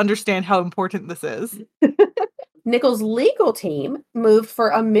 You don't understand how important this is. Nichols' legal team moved for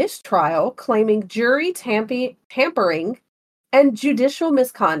a mistrial, claiming jury tampering and judicial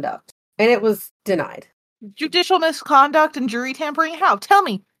misconduct, and it was denied. Judicial misconduct and jury tampering? How? Tell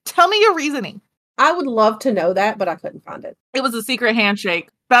me your reasoning. I would love to know that, but I couldn't find it. It was a secret handshake.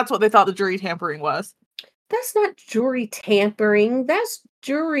 That's what they thought the jury tampering was. That's not jury tampering. That's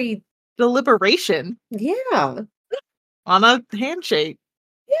jury deliberation. Yeah. On a handshake.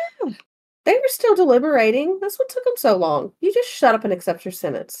 Yeah. They were still deliberating. That's what took them so long. You just shut up and accept your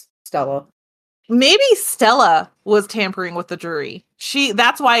sentence, Stella. Maybe Stella was tampering with the jury.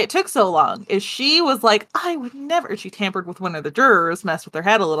 That's why it took so long. Is she was like, I would never. She tampered with one of the jurors, messed with their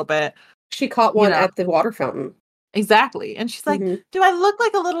head a little bit. She caught one at the water fountain. Exactly. And she's like, do I look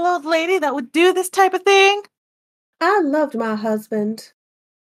like a little old lady that would do this type of thing? I loved my husband.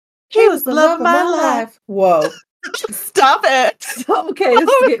 He was the love of my life. Whoa. Stop it. Okay, this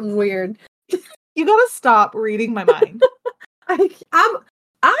is getting weird. You gotta stop reading my mind.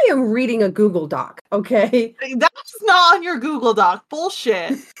 I am reading a Google Doc, okay? That's not on your Google Doc.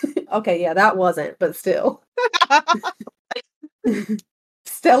 Bullshit. Okay, yeah, that wasn't, but still.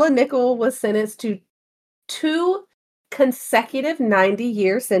 Stella Nichol was sentenced to 2 consecutive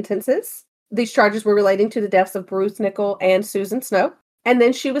 90-year sentences. These charges were relating to the deaths of Bruce Nichol and Susan Snow. And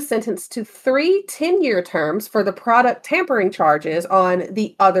then she was sentenced to 3 10-year terms for the product tampering charges on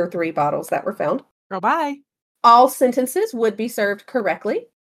the other 3 bottles that were found. Girl, bye. All sentences would be served correctly.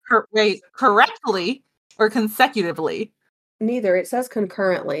 Wait, correctly or consecutively? Neither. It says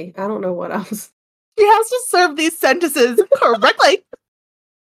concurrently. I don't know what else. She has to serve these sentences correctly.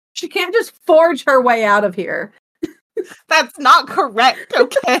 She can't just forge her way out of here. That's not correct,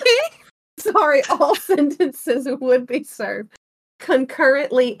 okay? Sorry, all sentences would be served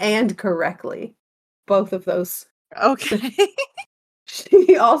concurrently and correctly. Both of those. Okay.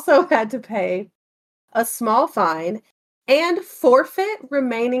 She also had to pay a small fine and forfeit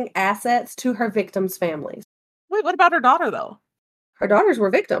remaining assets to her victims' families. Wait, what about her daughter, though? Her daughters were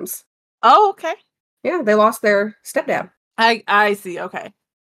victims. Oh, okay. Yeah, they lost their stepdad. I see, okay.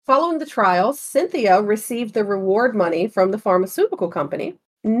 Following the trial, Cynthia received the reward money from the pharmaceutical company.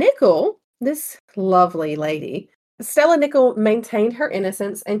 Nickel, this lovely lady, Stella Nickel maintained her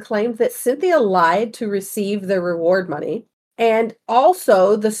innocence and claimed that Cynthia lied to receive the reward money. And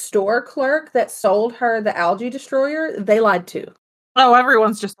also, the store clerk that sold her the algae destroyer, they lied too. Oh,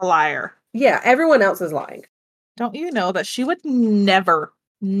 everyone's just a liar. Yeah, everyone else is lying. Don't you know that she would never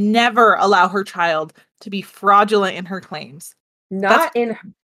allow her child to be fraudulent in her claims?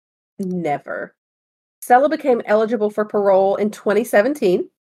 Never. Stella became eligible for parole in 2017.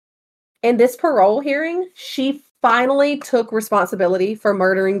 In this parole hearing, she finally took responsibility for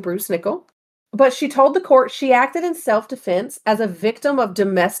murdering Bruce Nickel. But she told the court she acted in self-defense as a victim of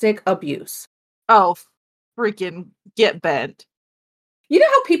domestic abuse. Oh, freaking get bent. You know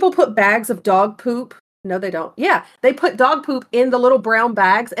how people put bags of dog poop? No, they don't. Yeah, they put dog poop in the little brown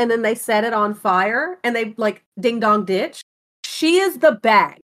bags and then they set it on fire and they like ding dong ditch. She is the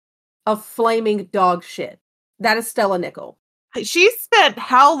bag of flaming dog shit. That is Stella Nickel. She spent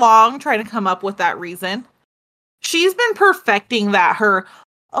how long trying to come up with that reason? She's been perfecting that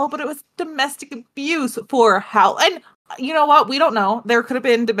but it was domestic abuse for how, and you know what? We don't know. There could have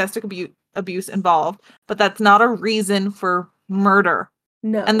been domestic abuse involved, but that's not a reason for murder.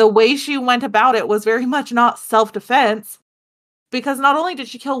 No. And the way she went about it was very much not self-defense, because not only did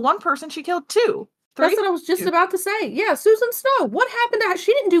she kill one person, she killed 2. 3. That's what I was just about to say. Yeah, Susan Snow. What happened to her?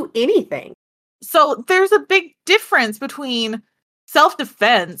 She didn't do anything. So there's a big difference between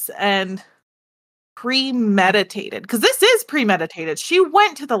self-defense and premeditated, because this is premeditated. She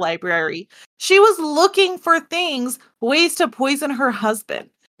went to the library. She was looking for ways to poison her husband.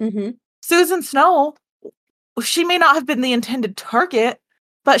 Mm-hmm. Susan Snow, she may not have been the intended target,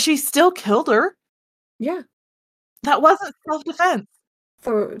 but she still killed her. Yeah. That wasn't self-defense.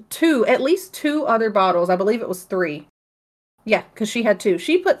 For at least 2 other bottles. I believe it was 3. Yeah, because she had 2.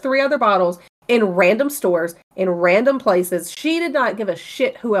 She put 3 other bottles in random stores, in random places. She did not give a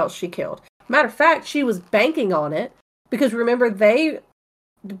shit who else she killed. Matter of fact, she was banking on it because remember,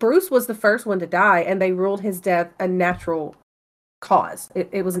 Bruce was the first one to die and they ruled his death a natural cause.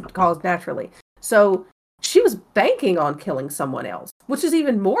 It wasn't caused naturally. So she was banking on killing someone else, which is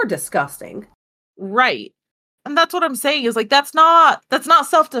even more disgusting. Right. And that's what I'm saying is like, that's not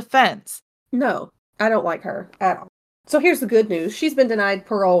self-defense. No, I don't like her at all. So here's the good news. She's been denied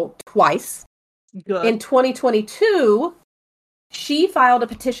parole twice. Good. In 2022, she filed a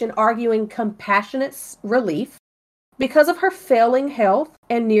petition arguing compassionate relief because of her failing health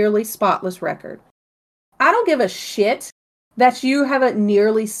and nearly spotless record. I don't give a shit that you have a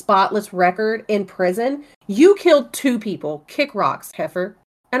nearly spotless record in prison. You killed 2 people. Kick rocks, heifer.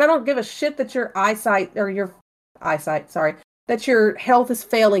 And I don't give a shit that that your health is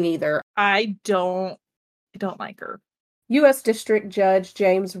failing either. I don't like her. U.S. District Judge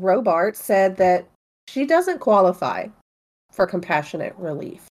James Robart said that she doesn't qualify for compassionate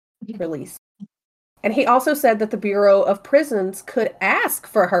release. And he also said that the Bureau of Prisons could ask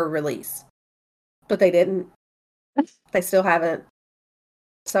for her release. But they didn't. They still haven't.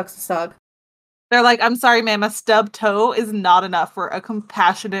 Sucks to suck. They're like, I'm sorry, ma'am, a stub toe is not enough for a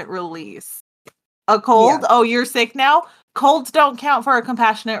compassionate release. A cold? Yeah. Oh, you're sick now? Colds don't count for a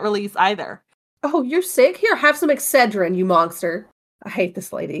compassionate release either. Oh, you're sick? Here, have some Excedrin, you monster. I hate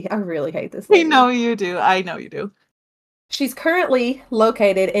this lady. I really hate this lady. I know you do. She's currently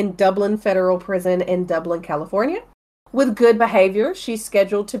located in Dublin Federal Prison in Dublin, California. With good behavior, she's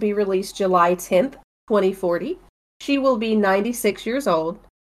scheduled to be released July 10th, 2040. She will be 96 years old.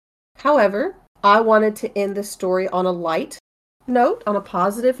 However, I wanted to end this story on a light note, on a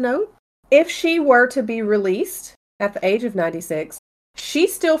positive note. If she were to be released at the age of 96, she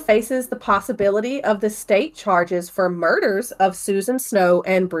still faces the possibility of the state charges for murders of Susan Snow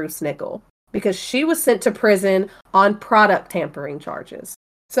and Bruce Nickel, because she was sent to prison on product tampering charges.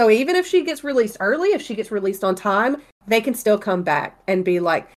 So even if she gets released early, if she gets released on time, they can still come back and be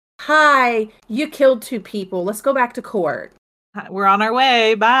like, "Hi, you killed 2 people. Let's go back to court." We're on our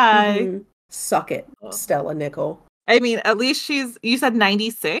way. Bye. Mhm. Suck it, Stella Nickel. I mean, at least you said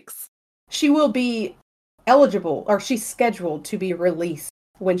 96? She will be eligible, or she's scheduled to be released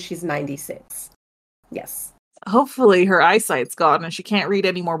when she's 96. Yes. Hopefully her eyesight's gone and she can't read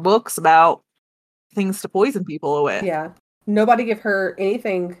any more books about things to poison people with. Yeah. Nobody give her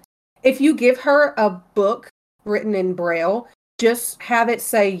anything. If you give her a book written in Braille, just have it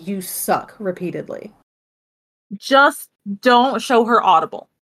say "you suck" repeatedly. Just don't show her Audible.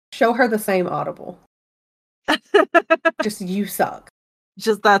 Show her the same Audible. Just "you suck."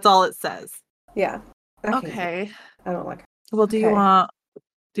 Just that's all it says. Yeah. Okay. I don't like it. Well, do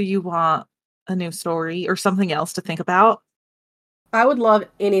you want a new story or something else to think about? I would love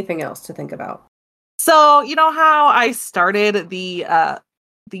anything else to think about. So, you know how I started the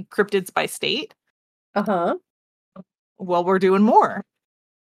cryptids by state? Uh-huh. Well, we're doing more.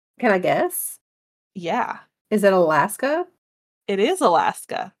 Can I guess? Yeah. Is it Alaska? It is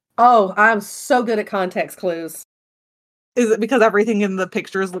Alaska. Oh, I'm so good at context clues. Is it because everything in the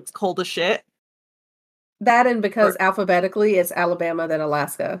pictures looks cold as shit? That and because alphabetically it's Alabama then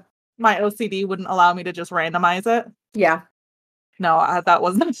Alaska. My OCD wouldn't allow me to just randomize it. Yeah. No, that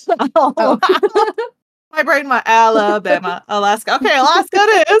wasn't. Oh. My brain went Alabama, Alaska. Okay, Alaska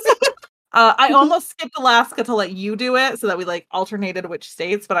it is. I almost skipped Alaska to let you do it so that we like alternated which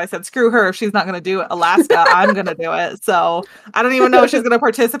states, but I said, screw her. If she's not going to do it, Alaska, I'm going to do it. So I don't even know if she's going to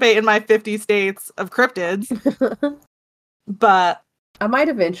participate in my 50 states of cryptids. But I might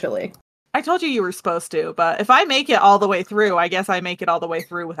eventually. I told you were supposed to, but if I make it all the way through, I guess I make it all the way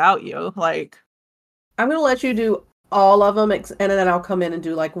through without you. Like, I'm going to let you do all of them, and then I'll come in and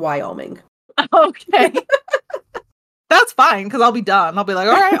do like Wyoming. Okay. That's fine, because I'll be done. I'll be like,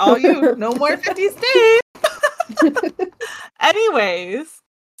 all right, all you, no more 50 states. Anyways,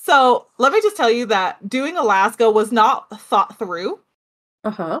 so let me just tell you that doing Alaska was not thought through.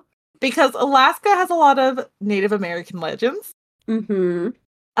 Uh-huh. Because Alaska has a lot of Native American legends. Mm-hmm.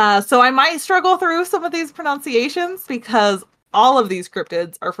 So I might struggle through some of these pronunciations because all of these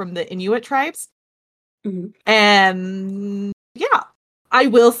cryptids are from the Inuit tribes. Mm-hmm. And yeah, I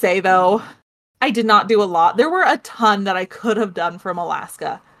will say though, I did not do a lot. There were a ton that I could have done from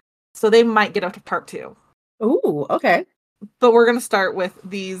Alaska. So they might get up to part 2. Ooh, okay. But we're going to start with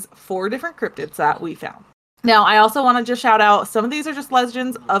these 4 different cryptids that we found. Now, I also want to just shout out, some of these are just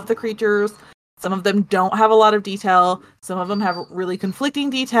legends of the creatures. Some of them don't have a lot of detail. Some of them have really conflicting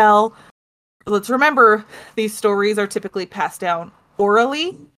detail. Let's remember, these stories are typically passed down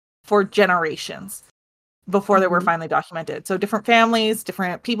orally for generations before they were finally documented. So different families,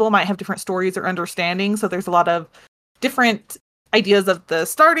 different people might have different stories or understanding. So there's a lot of different ideas of the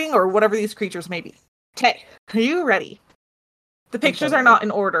starting or whatever these creatures may be. Okay, are you ready? The pictures are not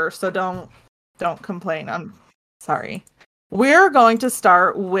in order, so don't complain. I'm sorry. We're going to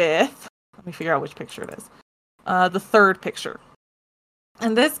start with, let me figure out which picture it is. The third picture.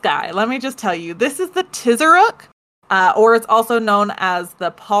 And this guy, let me just tell you, this is the Tizaruk, or it's also known as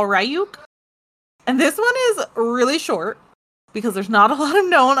the Palrayuk. And this one is really short because there's not a lot of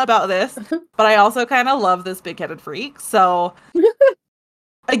known about this, but I also kind of love this big-headed freak. So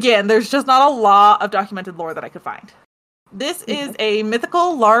again, there's just not a lot of documented lore that I could find. This is a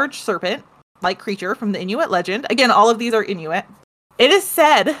mythical large serpent-like creature from the Inuit legend. Again, all of these are Inuit. It is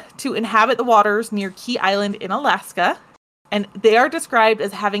said to inhabit the waters near Key Island in Alaska, and they are described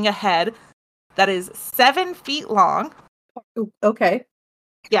as having a head that is 7 feet long. Okay.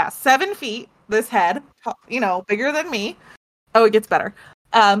 Yeah, 7 feet, this head, bigger than me. Oh, it gets better.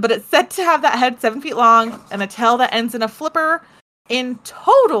 But it's said to have that head 7 feet long and a tail that ends in a flipper. In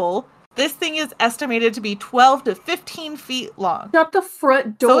total, this thing is estimated to be 12 to 15 feet long. Shut the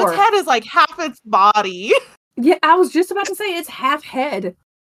front door. So its head is like half its body. Yeah, I was just about to say it's half head.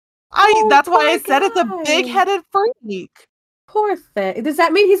 That's why I said it's a big-headed freak. Poor thing. Does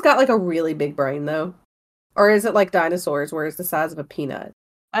that mean he's got like a really big brain though? Or is it like dinosaurs where it's the size of a peanut?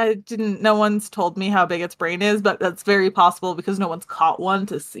 No one's told me how big its brain is, but that's very possible because no one's caught one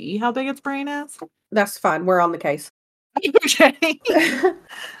to see how big its brain is. That's fine. We're on the case. Okay.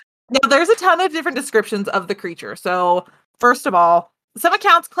 Now, there's a ton of different descriptions of the creature. So, first of all, some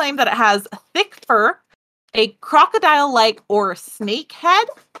accounts claim that it has thick fur, a crocodile-like or snake head,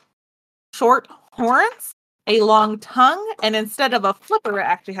 short horns, a long tongue, and instead of a flipper, it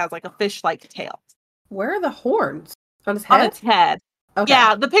actually has like a fish-like tail. Where are the horns? On his head? On its head. Okay.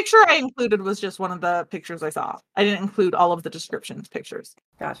 Yeah, the picture I included was just one of the pictures I saw. I didn't include all of the descriptions pictures.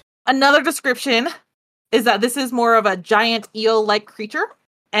 Gotcha. Another description is that this is more of a giant eel-like creature.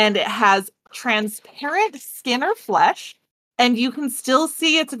 and it has transparent skin or flesh, and you can still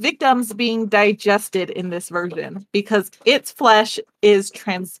see its victims being digested in this version because its flesh is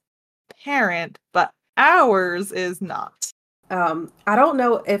transparent, but ours is not. I don't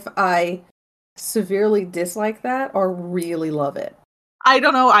know if I severely dislike that or really love it. I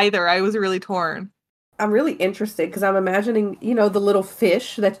don't know either. I was really torn. I'm really interested because I'm imagining, the little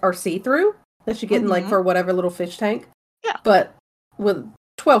fish that are see-through that you get in like for whatever little fish tank. Yeah. But with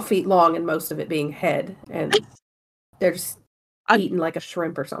 12 feet long and most of it being head, and they're just eating like a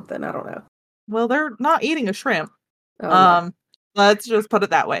shrimp or something. I don't know. Well, they're not eating a shrimp. Oh, no. Let's just put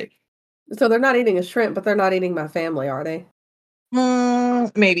it that way. So they're not eating a shrimp, but they're not eating my family, are they?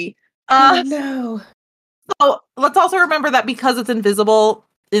 Maybe. Oh, no. So let's also remember that because it's invisible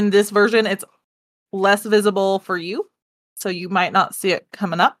in this version, it's less visible for you. So you might not see it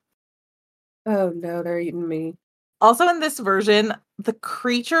coming up. Oh, no, they're eating me. Also in this version, the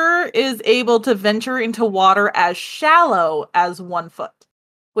creature is able to venture into water as shallow as 1 foot,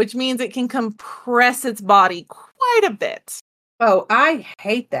 which means it can compress its body quite a bit. Oh, I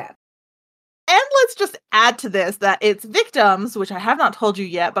hate that. And let's just add to this that its victims, which I have not told you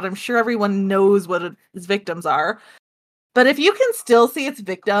yet, but I'm sure everyone knows what its victims are. But if you can still see its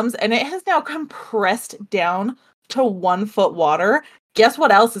victims and it has now compressed down to 1 foot water, guess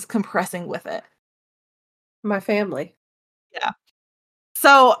what else is compressing with it? My family. Yeah.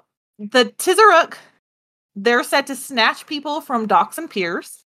 So the Tizaruk, they're set to snatch people from docks and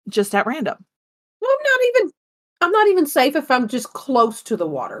piers just at random. Well, I'm not even safe if I'm just close to the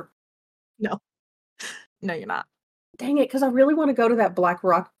water. No. No, you're not. Dang it, because I really want to go to that Black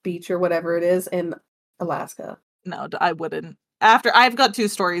Rock Beach or whatever it is in Alaska. No, I wouldn't. After I've got 2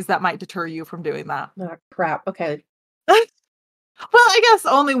 stories that might deter you from doing that. Oh, crap. Okay. Well, I guess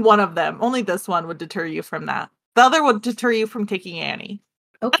only one of them. Only this one would deter you from that. The other would deter you from taking Annie.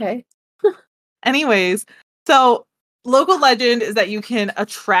 Okay. Anyways, so local legend is that you can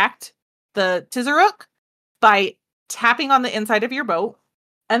attract the Tizaruk by tapping on the inside of your boat.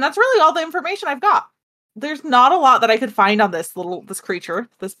 And that's really all the information I've got. There's not a lot that I could find on this creature,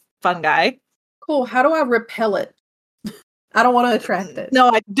 this fun guy. Cool. How do I repel it? I don't want to attract it. No,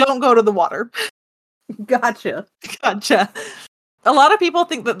 I don't go to the water. Gotcha. Gotcha. A lot of people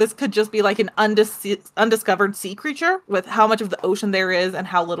think that this could just be like an undiscovered sea creature with how much of the ocean there is and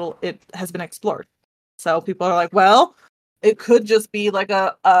how little it has been explored. So people are like, well, it could just be like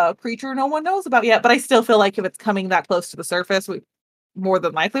a creature no one knows about yet. But I still feel like if it's coming that close to the surface, we more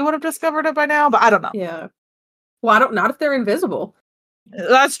than likely would have discovered it by now. But I don't know. Yeah. Well, not if they're invisible.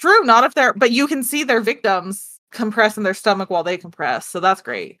 That's true. Not if they're, but you can see their victims compressing their stomach while they compress. So that's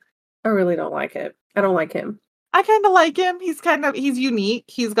great. I really don't like it. I don't like him. I kind of like him. He's unique.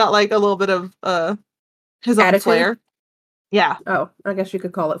 He's got like a little bit of his own Attitude? flair. Yeah. Oh, I guess you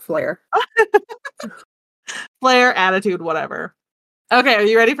could call it flair. Flair, attitude, whatever. Okay, are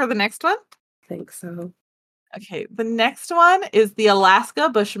you ready for the next one? I think so. Okay, the next one is the Alaska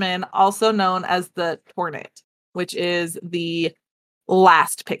Bushman, also known as the Tornit, which is the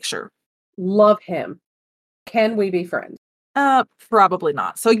last picture. Love him. Can we be friends? Probably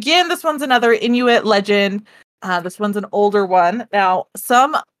not. So again, this one's another Inuit legend. This one's an older one. Now,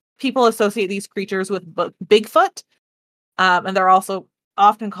 some people associate these creatures with Bigfoot, and they're also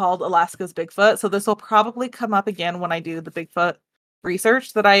often called Alaska's Bigfoot. So this will probably come up again when I do the Bigfoot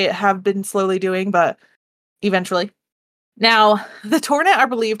research that I have been slowly doing, but eventually. Now, the Tornit are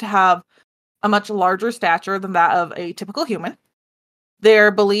believed to have a much larger stature than that of a typical human.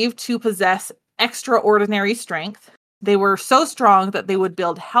 They're believed to possess extraordinary strength. They were so strong that they would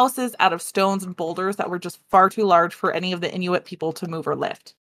build houses out of stones and boulders that were just far too large for any of the Inuit people to move or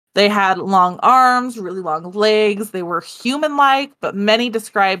lift. They had long arms, really long legs. They were human-like, but many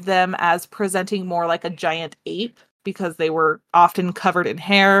described them as presenting more like a giant ape because they were often covered in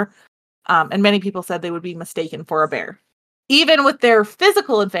hair. And many people said they would be mistaken for a bear. Even with their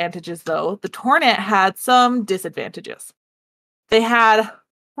physical advantages, though, the Tornit had some disadvantages. They had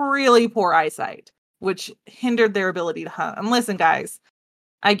really poor eyesight, which hindered their ability to hunt. And listen, guys,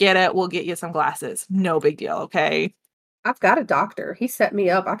 I get it. We'll get you some glasses. No big deal, okay? I've got a doctor. He set me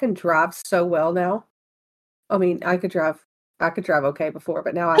up. I can drive so well now. I mean, I could drive okay before,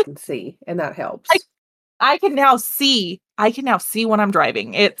 but now I can see, and that helps. I can now see when I'm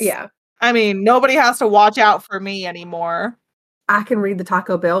driving. Yeah. I mean, nobody has to watch out for me anymore. I can read the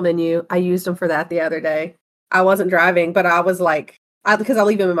Taco Bell menu. I used them for that the other day. I wasn't driving, but I was like, because I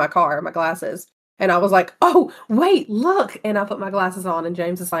leave them in my car, my glasses. And I was like, oh, wait, look. And I put my glasses on, and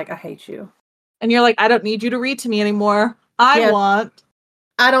James is like, I hate you. And you're like, I don't need you to read to me anymore. I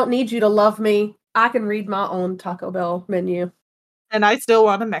don't need you to love me. I can read my own Taco Bell menu. And I still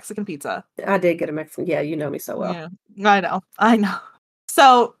want a Mexican pizza. I did get a Mexican. Yeah, you know me so well. Yeah, I know.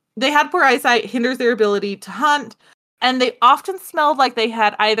 So they had poor eyesight, hinders their ability to hunt, and they often smelled like they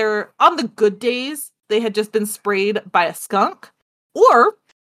had either, on the good days, they had just been sprayed by a skunk, or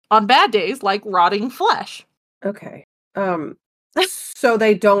on bad days, like rotting flesh. Okay. So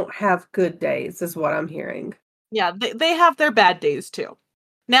they don't have good days, is what I'm hearing. Yeah, they have their bad days too.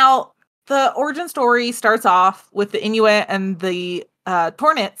 Now, the origin story starts off with the Inuit and the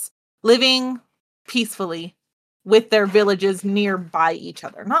Tornits living peacefully with their villages nearby each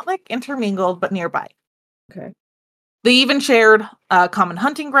other. Not like intermingled, but nearby. Okay. They even shared common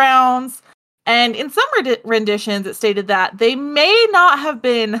hunting grounds. And in some renditions, it stated that they may not have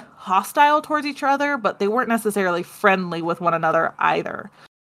been hostile towards each other, but they weren't necessarily friendly with one another either.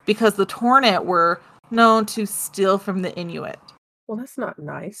 Because the Tornit were known to steal from the Inuit. Well, that's not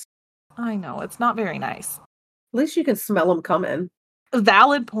nice. I know, it's not very nice. At least you can smell them coming. A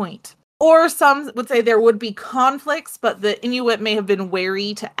valid point. Or some would say there would be conflicts, but the Inuit may have been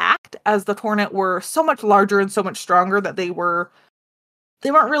wary to act, as the Tornit were so much larger and so much stronger that they weren't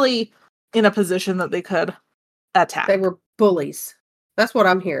really in a position that they could attack. They were bullies. That's what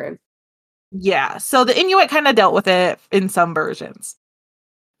I'm hearing. Yeah, so the Inuit kind of dealt with it in some versions.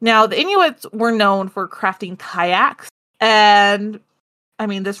 Now, the Inuits were known for crafting kayaks, and I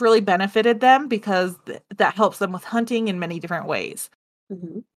mean, this really benefited them because that helps them with hunting in many different ways.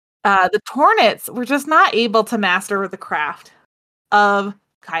 Mm-hmm. The Tornits were just not able to master the craft of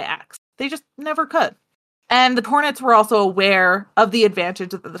kayaks. They just never could. And the Tornits were also aware of the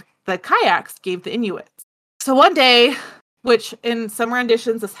advantage that the kayaks gave the Inuits. So one day, which in some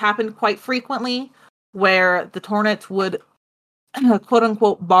renditions this happened quite frequently, where the Tornits would quote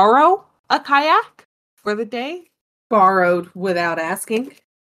unquote borrow a kayak for the day. Borrowed without asking?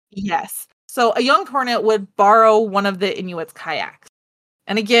 Yes. So a young Tornit would borrow one of the Inuits' kayaks.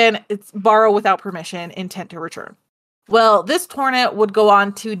 And again, it's borrow without permission, intent to return. Well, this Tornit would go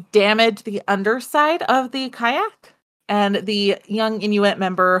on to damage the underside of the kayak, and the young Inuit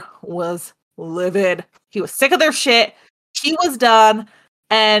member was livid. He was sick of their shit. He was done,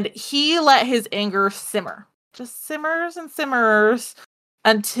 and he let his anger simmer. Just simmers and simmers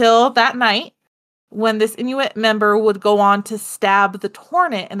until that night when this Inuit member would go on to stab the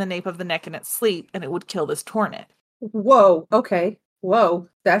Tornit in the nape of the neck in its sleep, and it would kill this Tornit. Whoa, okay. Whoa,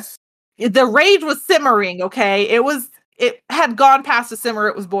 that's... The rage was simmering, okay? It had gone past a simmer,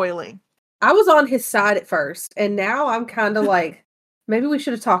 it was boiling. I was on his side at first, and now I'm kind of like, maybe we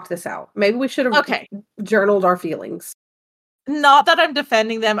should have talked this out. Maybe we should have journaled our feelings. Not that I'm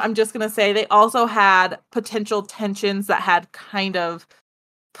defending them, I'm just going to say they also had potential tensions that had kind of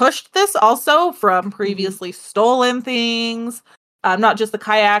pushed this also from previously stolen things, not just the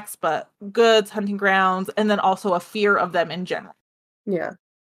kayaks, but goods, hunting grounds, and then also a fear of them in general. Yeah.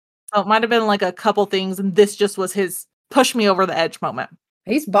 So it might have been like a couple things, and this just was his push me over the edge moment.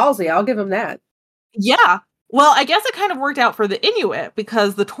 He's ballsy, I'll give him that. Yeah. Well, I guess it kind of worked out for the Inuit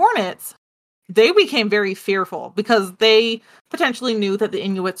because the Tornits, they became very fearful because they potentially knew that the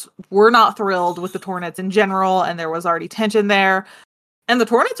Inuits were not thrilled with the Tornits in general, and there was already tension there. And the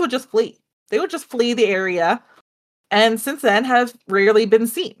Tornits would just flee. They would just flee the area, and since then have rarely been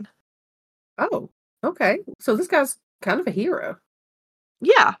seen. Oh, okay. So this guy's kind of a hero.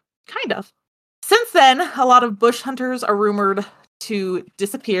 Yeah, kind of. Since then, a lot of bush hunters are rumored to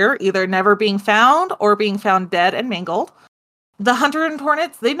disappear, either never being found or being found dead and mangled. The hunter and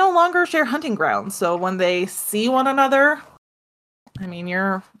Tornits, they no longer share hunting grounds, so when they see one another, I mean,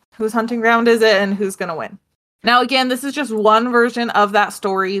 whose hunting ground is it and who's going to win? Now, again, this is just one version of that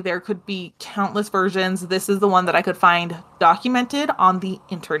story. There could be countless versions. This is the one that I could find documented on the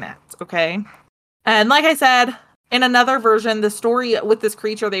internet, okay? And like I said, in another version, the story with this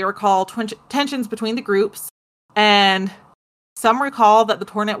creature, they recall tensions between the groups, and some recall that the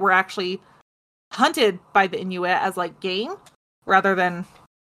Tornit were actually hunted by the Inuit as like game, rather than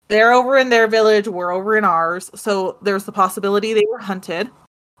they're over in their village, we're over in ours. So there's the possibility they were hunted.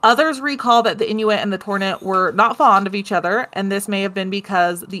 Others recall that the Inuit and the Tornit were not fond of each other, and this may have been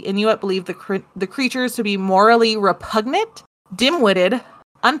because the Inuit believed the creatures to be morally repugnant, dim-witted,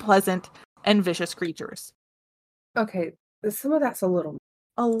 unpleasant, and vicious creatures. Okay, some of that's a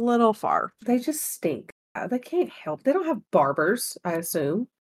little far. They just stink. They can't help. They don't have barbers, I assume.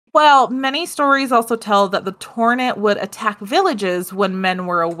 Well, many stories also tell that the Tornit would attack villages when men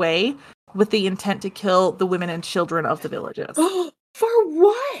were away with the intent to kill the women and children of the villages. For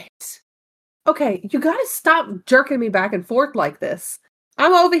what? Okay, you gotta stop jerking me back and forth like this.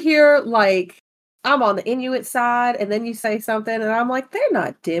 I'm over here like I'm on the Inuit side, and then you say something, and I'm like, they're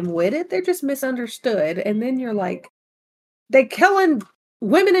not dim-witted, they're just misunderstood. And then you're like, they killing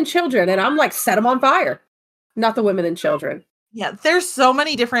women and children, and I'm like, set them on fire. Not the women and children. Yeah, there's so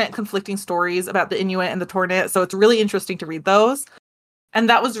many different conflicting stories about the Inuit and the Tornit, so it's really interesting to read those. And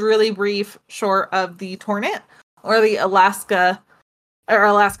that was really brief, short of the Tornit or the Alaska's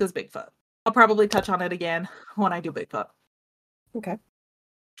Bigfoot. I'll probably touch on it again when I do Bigfoot. Okay.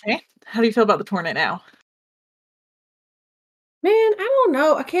 Okay. How do you feel about the Tornit now? Man, I don't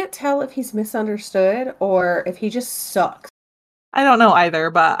know. I can't tell if he's misunderstood or if he just sucks. I don't know either,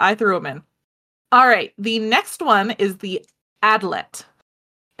 but I threw him in. All right. The next one is the Adlet.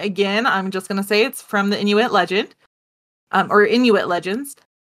 Again, I'm just going to say it's from the Inuit legend, or Inuit legends.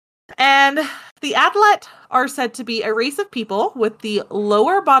 And the Adlet are said to be a race of people with the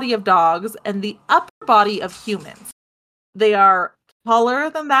lower body of dogs and the upper body of humans. They are taller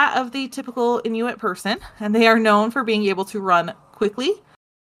than that of the typical Inuit person, and they are known for being able to run quickly,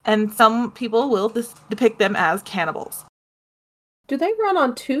 and some people will depict them as cannibals. Do they run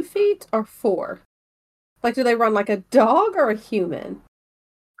on 2 feet or 4? Like, do they run like a dog or a human?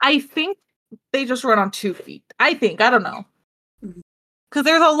 I think they just run on 2 feet. I don't know. Mhm. Because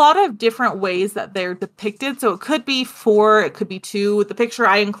there's a lot of different ways that they're depicted, so it could be 4, it could be 2. The picture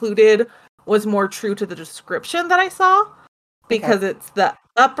I included was more true to the description that I saw, because it's the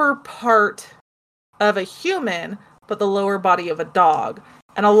upper part of a human, but the lower body of a dog.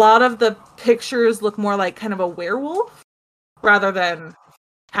 And a lot of the pictures look more like kind of a werewolf rather than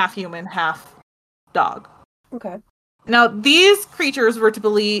half human, half dog. Okay. Now, these creatures were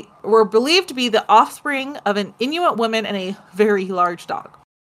believed to be the offspring of an Inuit woman and a very large dog.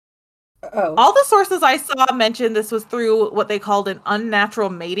 Oh. All the sources I saw mentioned this was through what they called an unnatural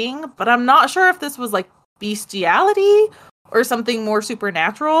mating, but I'm not sure if this was like bestiality or something more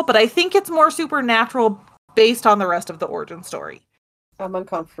supernatural, but I think it's more supernatural based on the rest of the origin story. I'm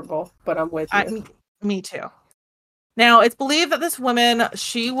uncomfortable, but I'm with you. Me too. Now, it's believed that this woman,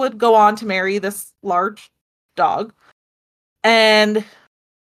 she would go on to marry this large dog, and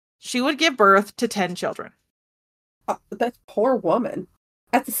she would give birth to 10 children. That poor woman.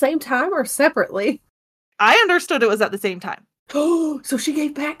 At the same time or separately? I understood it was at the same time. Oh, so she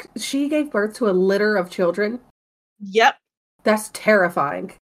gave birth to a litter of children? Yep. That's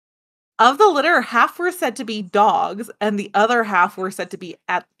terrifying. Of the litter, half were said to be dogs, and the other half were said to be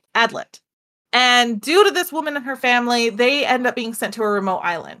Adlet. And due to this woman and her family, they end up being sent to a remote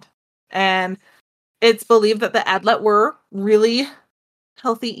island. And it's believed that the Adlet were really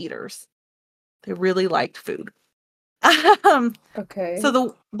healthy eaters. They really liked food. Okay.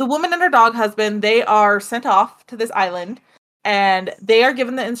 So the woman and her dog husband, they are sent off to this island, and they are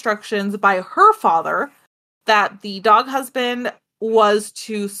given the instructions by her father that the dog husband was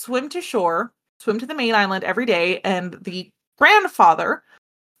to swim to shore, swim to the main island every day, and the grandfather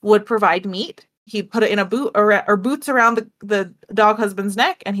would provide meat. He'd put it in a boot or boots around the dog husband's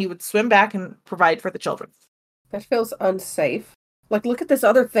neck, and he would swim back and provide for the children. That feels unsafe. Like, look at this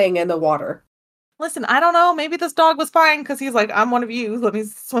other thing in the water. Listen, I don't know. Maybe this dog was fine because he's like, I'm one of you. Let me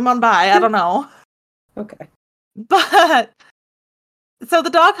swim on by. I don't know. Okay. But so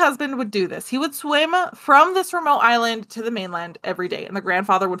the dog husband would do this. He would swim from this remote island to the mainland every day, and the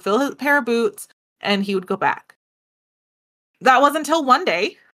grandfather would fill his pair of boots, and he would go back. That was until one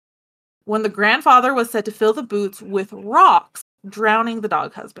day when the grandfather was said to fill the boots with rocks, drowning the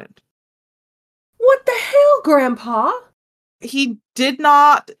dog husband. What the hell, Grandpa? He did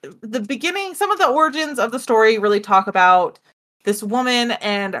not. Some of the origins of the story really talk about this woman,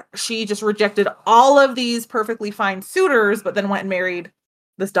 and she just rejected all of these perfectly fine suitors, but then went and married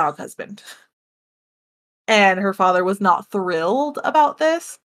this dog husband. And her father was not thrilled about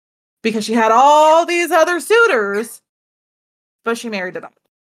this because she had all these other suitors, but she married a dog.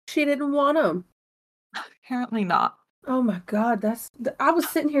 She didn't want him. Apparently not. Oh my God, I was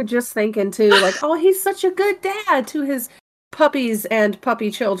sitting here just thinking too, like, oh, he's such a good dad to his puppies and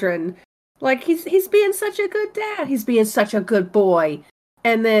puppy children. Like, he's being such a good dad. He's being such a good boy.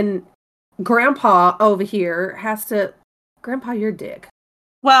 And then Grandpa over here Grandpa, you're a dick.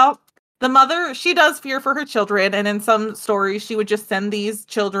 Well, the mother, she does fear for her children, and in some stories, she would just send these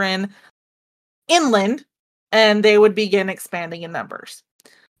children inland, and they would begin expanding in numbers.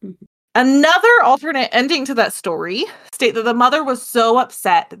 Mm-hmm. Another alternate ending to that story state that the mother was so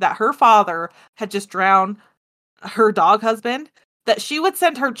upset that her father had just drowned her dog husband that she would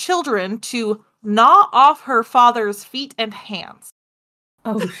send her children to gnaw off her father's feet and hands.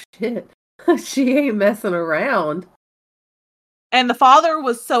 Oh shit. She ain't messing around. And the father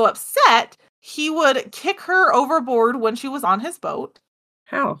was so upset, he would kick her overboard when she was on his boat.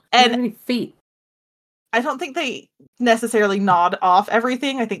 How? And any feet? I don't think they necessarily gnawed off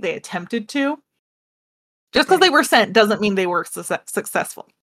everything. I think they attempted to. Just because they were sent doesn't mean they were successful.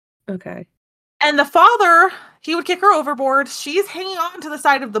 Okay. And the father, he would kick her overboard. She's hanging on to the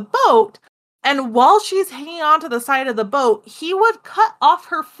side of the boat. And while she's hanging on to the side of the boat, he would cut off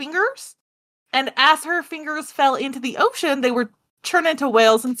her fingers. And as her fingers fell into the ocean, they would turn into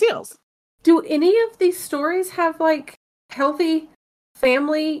whales and seals. Do any of these stories have like healthy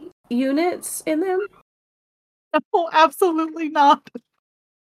family units in them? Oh, absolutely not.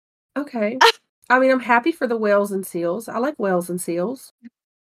 Okay. I mean, I'm happy for the whales and seals. I like whales and seals.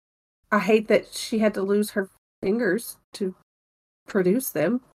 I hate that she had to lose her fingers to produce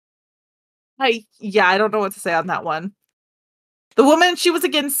them. I don't know what to say on that one. The woman, she was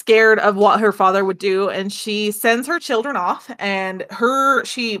again scared of what her father would do, and she sends her children off. And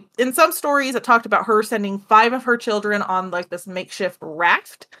in some stories, it talked about her sending 5 of her children on like this makeshift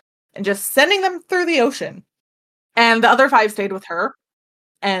raft and just sending them through the ocean. And the other 5 stayed with her.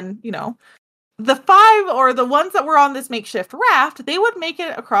 And, the 5 or the ones that were on this makeshift raft, they would make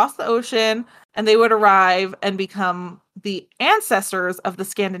it across the ocean and they would arrive and become the ancestors of the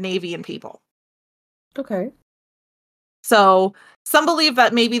Scandinavian people. Okay. So some believe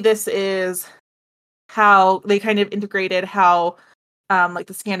that maybe this is how they kind of integrated how like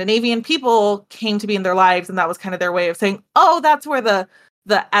the Scandinavian people came to be in their lives, and that was kind of their way of saying, oh, that's where the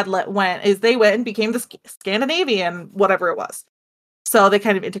Adlet went, is they went and became the Scandinavian, whatever it was. So they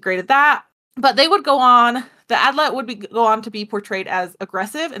kind of integrated that. But they would go on, the Adlet would go on to be portrayed as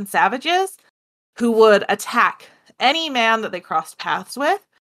aggressive and savages who would attack any man that they crossed paths with,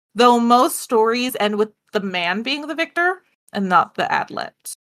 though most stories end with the man being the victor and not the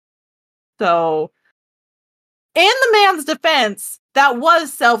Adlet. So, in the man's defense, that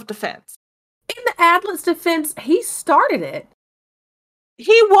was self-defense. In the Adlet's defense, he started it.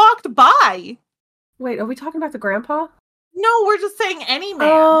 He walked by. Wait, are we talking about the grandpa? No, we're just saying any man.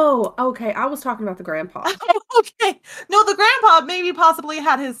 Oh, okay. I was talking about the grandpa. Okay. No, the grandpa maybe possibly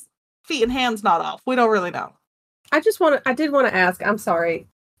had his feet and hands not off. We don't really know. I did want to ask, I'm sorry,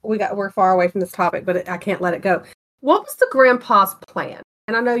 we're far away from this topic, but I can't let it go. What was the grandpa's plan?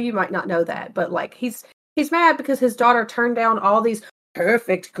 And I know you might not know that, but like he's mad because his daughter turned down all these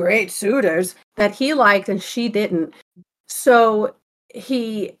perfect, great suitors that he liked and she didn't. So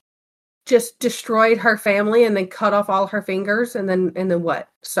he just destroyed her family and then cut off all her fingers and then what,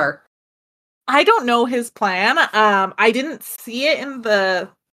 sir? I don't know his plan. I didn't see it in the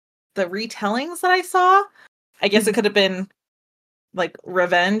retellings that I saw. I guess it could have been like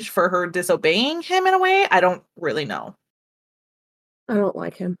revenge for her disobeying him in a way. I don't really know. I don't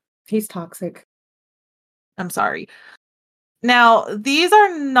like him. He's toxic. I'm sorry. Now, these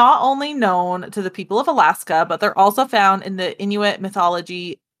are not only known to the people of Alaska, but they're also found in the Inuit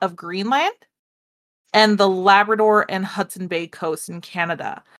mythology of Greenland and the Labrador and Hudson Bay coast in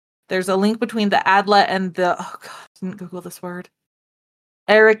Canada. There's a link between the Adlet and the, oh god, I didn't Google this word,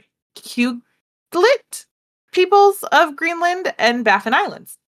 Ericuglit peoples of Greenland and Baffin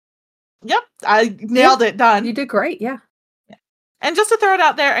Islands. Yep, I nailed it. Done. You did great, yeah. And just to throw it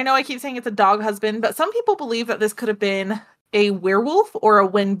out there, I know I keep saying it's a dog husband, but some people believe that this could have been a werewolf or a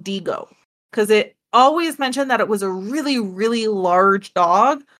Wendigo, because it always mentioned that it was a really, really large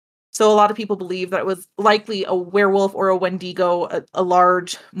dog. So a lot of people believe that it was likely a werewolf or a Wendigo, a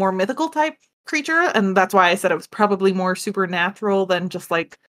large, more mythical type creature. And that's why I said it was probably more supernatural than just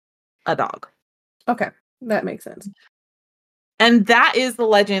like a dog. Okay, that makes sense. And that is the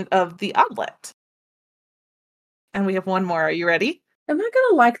legend of the Adlet. And we have one more. Are you ready? Am I going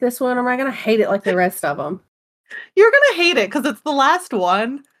to like this one or am I going to hate it like the rest of them? You're going to hate it because it's the last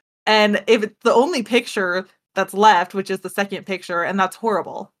one. And if it's the only picture that's left, which is the second picture, and that's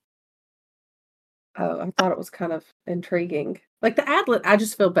horrible. Oh, I thought it was kind of intriguing. Like the Adlet, I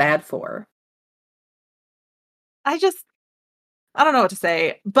just feel bad for. I don't know what to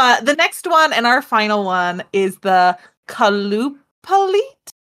say. But the next one and our final one is the Kalupalit.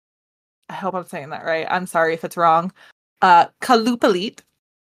 I hope I'm saying that right. I'm sorry if it's wrong. Kalupalit.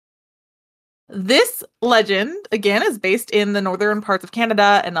 This legend, again, is based in the northern parts of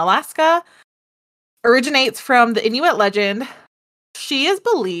Canada and Alaska. Originates from the Inuit legend. She is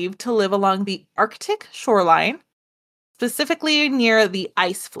believed to live along the Arctic shoreline, specifically near the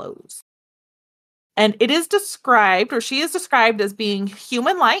ice floes. And it is described, or she is described as being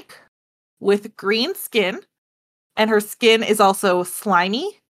human-like with green skin. And her skin is also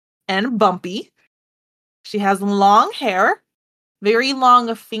slimy and bumpy. She has long hair, very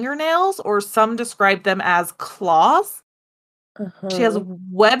long fingernails, or some describe them as claws. She has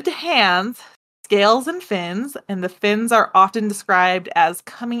webbed hands, scales, and fins, and the fins are often described as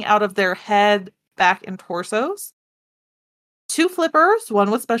coming out of their head, back, and torsos. 2 flippers, one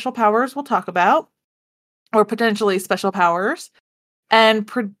with special powers we'll talk about. or potentially special powers, and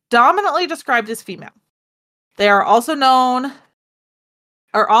predominantly described as female. They are also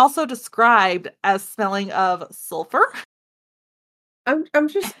described as smelling of sulfur.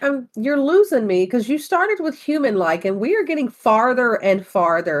 You're losing me because you started with human-like, and we are getting farther and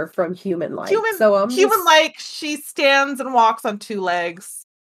farther from human-like. Human-like, she stands and walks on two legs.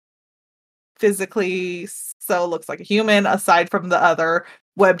 Physically, so looks like a human, aside from the other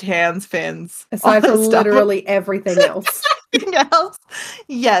webbed hands, fins. Aside from literally everything else. Everything else.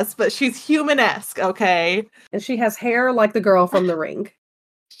 Yes, but she's human-esque, okay? And she has hair like the girl from The Ring.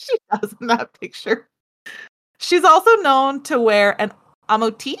 She does in that picture. She's also known to wear an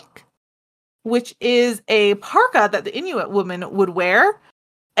amotik, which is a parka that the Inuit woman would wear,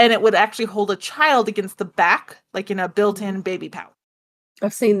 and it would actually hold a child against the back, like in a built-in baby pouch.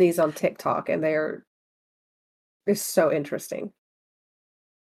 I've seen these on TikTok, and it's so interesting.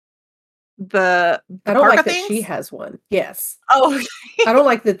 I don't like that she has one. Yes. Oh, I don't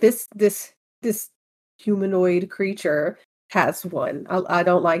like that this humanoid creature has one. I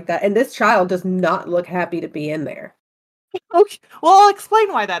don't like that. And this child does not look happy to be in there. Okay. Well, I'll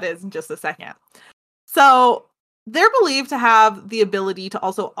explain why that is in just a second. So, they're believed to have the ability to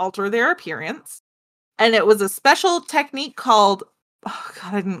also alter their appearance. And it was a special technique called, oh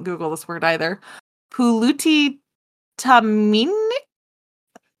God, I didn't Google this word either, Puluti Taminic,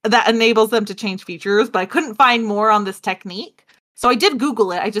 that enables them to change features, but I couldn't find more on this technique. So I did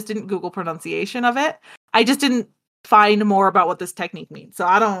Google it. I just didn't Google pronunciation of it. I just didn't find more about what this technique means. So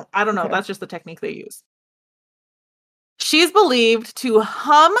I don't know. Okay. That's just the technique they use. She's believed to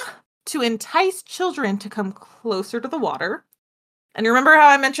hum to entice children to come closer to the water. And you remember how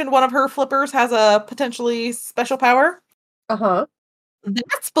I mentioned one of her flippers has a potentially special power? Uh-huh.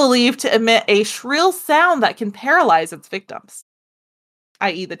 That's believed to emit a shrill sound that can paralyze its victims,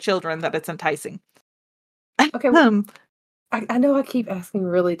 i.e. the children that it's enticing. Okay. I know I keep asking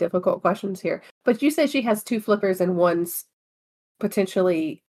really difficult questions here, but you say she has two flippers and one's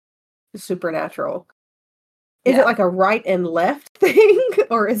potentially supernatural. Is it like a right and left thing,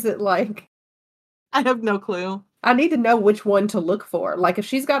 or is it like... I have no clue. I need to know which one to look for. Like, if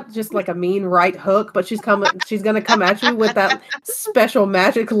she's got just like a mean right hook, but she's going to come at you with that special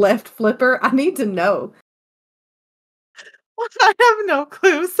magic left flipper, I need to know. Well, I have no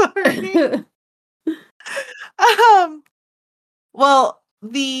clue, sorry. Well,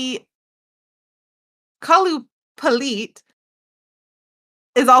 the Kalupalit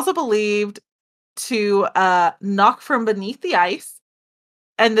is also believed to knock from beneath the ice,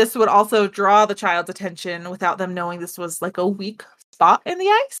 and this would also draw the child's attention without them knowing this was like a weak spot in the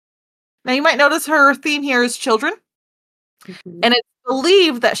ice. Now, you might notice her theme here is children, and it's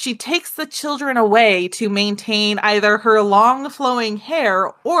believed that she takes the children away to maintain either her long flowing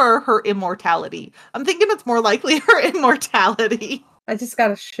hair or her immortality. I'm thinking it's more likely her immortality. I just got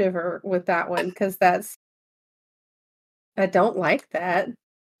a shiver with that one because I don't like that.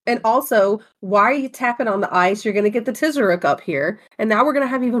 And also, why are you tapping on the ice? You're going to get the Tizaruk up here, and now we're going to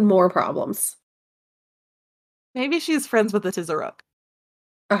have even more problems. Maybe she's friends with the Tizaruk.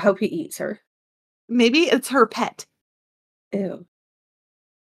 I hope he eats her. Maybe it's her pet. Ew.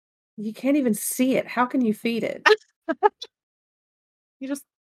 You can't even see it. How can you feed it? You just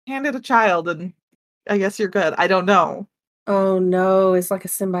hand it a child and I guess you're good. I don't know. Oh no, it's like a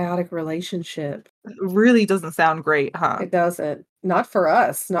symbiotic relationship. It really doesn't sound great, huh? It doesn't. Not for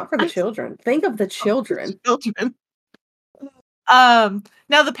us. Not for the children. Think of the children.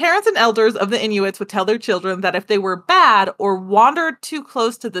 Now the parents and elders of the Inuits would tell their children that if they were bad or wandered too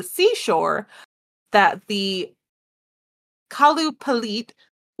close to the seashore, that the Kalupalit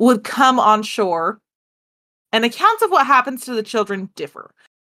would come on shore. And accounts of what happens to the children differ.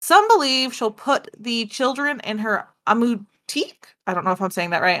 Some believe she'll put the children in her amutik. I don't know if I'm saying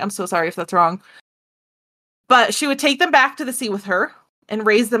that right. I'm so sorry if that's wrong. But she would take them back to the sea with her and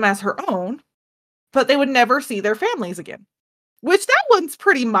raise them as her own. But they would never see their families again. Which that one's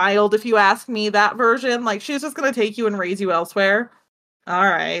pretty mild if you ask me, that version. Like, she's just going to take you and raise you elsewhere. All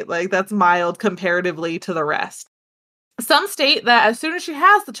right. Like, that's mild comparatively to the rest. Some state that as soon as she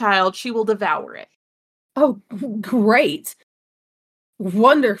has the child, she will devour it. Oh, great.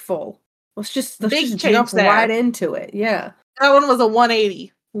 Wonderful. Let's just jump right into it. Yeah. That one was a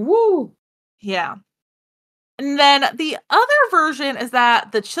 180. Woo. Yeah. And then the other version is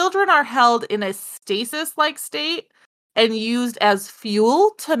that the children are held in a stasis-like state and used as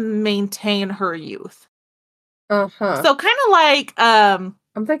fuel to maintain her youth. Uh-huh. So kind of like... I'm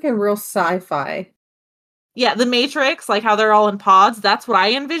thinking real sci-fi. Yeah, The Matrix, like how they're all in pods. That's what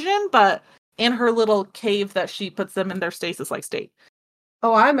I envision, but in her little cave that she puts them in their stasis-like state.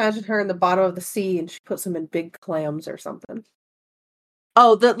 Oh, I imagine her in the bottom of the sea and she puts them in big clams or something.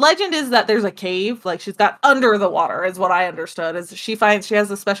 Oh, the legend is that there's a cave, like she's got under the water, is what I understood. Is she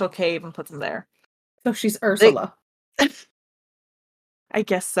has a special cave and puts them there. So she's They, Ursula. I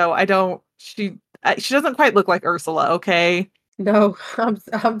guess so. I don't. She doesn't quite look like Ursula. Okay. No,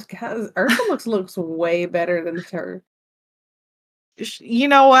 Ursula looks way better than her. You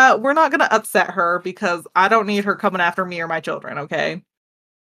know what? We're not gonna upset her because I don't need her coming after me or my children. Okay.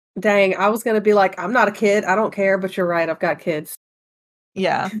 Dang, I was gonna be like, I'm not a kid, I don't care, but you're right, I've got kids.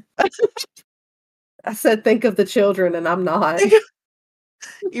 Yeah. I said think of the children and I'm not.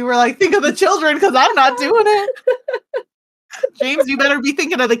 You were like, think of the children because I'm not doing it. James, you better be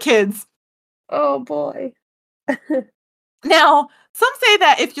thinking of the kids. Oh boy. Now, some say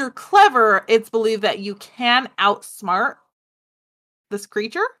that if you're clever, it's believed that you can outsmart this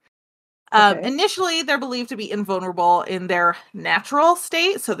creature. Okay. Initially, they're believed to be invulnerable in their natural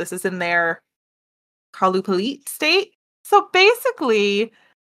state. So this is in their Kalupalit state. So basically,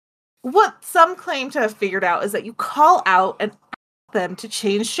 what some claim to have figured out is that you call out and ask them to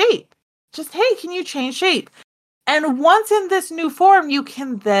change shape. Just, hey, can you change shape? And once in this new form, you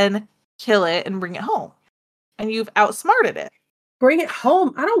can then kill it and bring it home. And you've outsmarted it. Bring it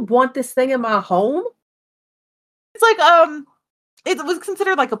home. I don't want this thing in my home. It's like, it was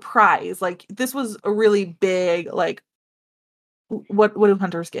considered like a prize. Like, this was a really big, like, what do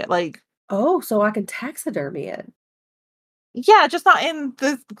hunters get? Like, Oh, so I can taxidermy it. yeah, just not in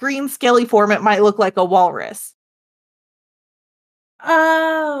the green scaly form. It might look like a walrus.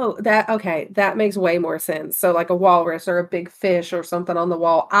 Oh, okay, that makes way more sense. So like a walrus or a big fish or something on the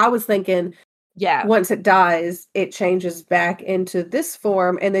wall. I was thinking Yeah. once it dies, it changes back into this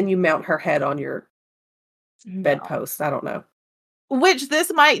form and then you mount her head on your bedpost. I don't know. Which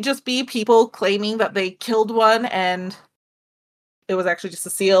this might just be people claiming that they killed one and it was actually just a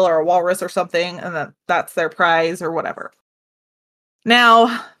seal or a walrus or something, and that's their prize or whatever.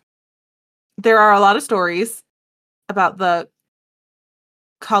 Now, there are a lot of stories about the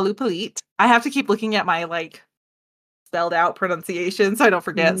Kalupalit. I have to keep looking at my like spelled out pronunciation so I don't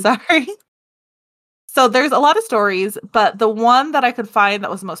forget. Sorry. So there's a lot of stories, but the one that I could find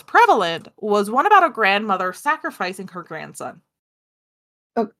that was most prevalent was one about a grandmother sacrificing her grandson.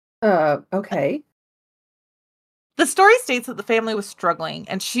 Okay. The story states that the family was struggling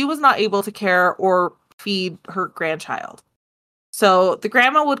and she was not able to care or feed her grandchild. So the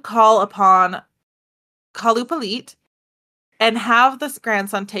grandma would call upon Kalupalit and have this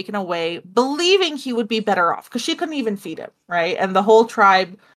grandson taken away, believing he would be better off because she couldn't even feed him, right? And the whole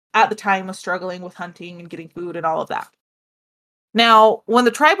tribe at the time was struggling with hunting and getting food and all of that. Now, when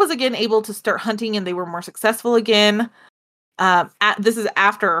the tribe was again able to start hunting and they were more successful again, this is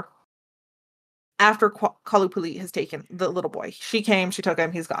after Kalupalit has taken the little boy. She came, she took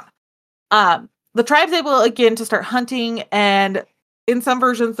him, he's gone. The tribe's able again to start hunting, and in some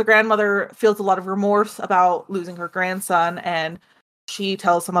versions, the grandmother feels a lot of remorse about losing her grandson, and she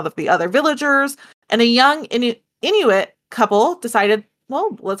tells some of the other villagers, and a young Inuit couple decided,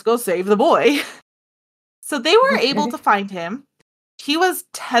 well, let's go save the boy. So they were able to find him. He was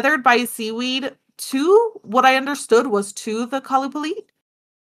tethered by seaweed to what I understood was to the Kalupalit.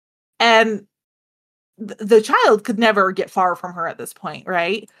 And the child could never get far from her at this point,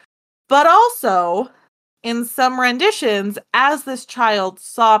 right? But also, in some renditions, as this child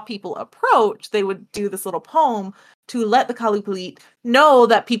saw people approach, they would do this little poem to let the Kalupalit know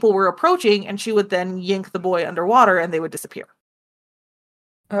that people were approaching, and she would then yank the boy underwater and they would disappear.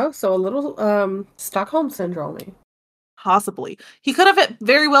 Oh, so a little Stockholm syndrome. Possibly. He could have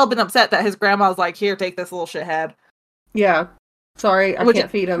very well been upset that his grandma was like, here, take this little shithead. Yeah. Sorry, I can't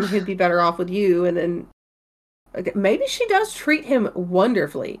feed him. He'd be better off with you. And then maybe she does treat him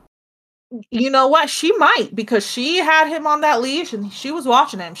wonderfully. You know what? She might, because she had him on that leash and she was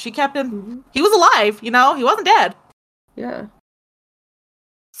watching him. She kept him. Mm-hmm. He was alive, he wasn't dead. Yeah.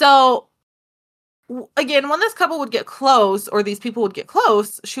 So, again, when this couple would get close, or these people would get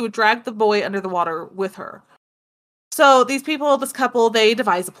close, she would drag the boy under the water with her. So this couple, they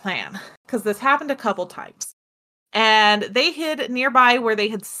devise a plan, because this happened a couple times. And they hid nearby where they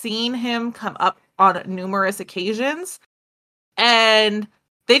had seen him come up on numerous occasions. And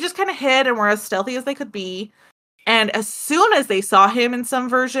they just kind of hid and were as stealthy as they could be. And as soon as they saw him, in some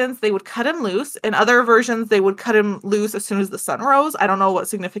versions, they would cut him loose. In other versions, they would cut him loose as soon as the sun rose. I don't know what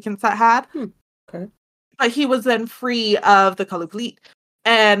significance that had. Okay. But he was then free of the Kalupalit.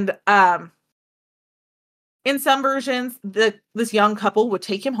 And in some versions, this young couple would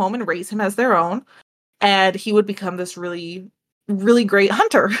take him home and raise him as their own. And he would become this really, really great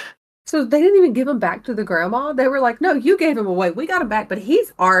hunter. So they didn't even give him back to the grandma. They were like, "No, you gave him away. We got him back, but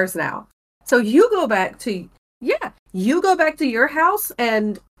he's ours now. So you go back to you go back to your house,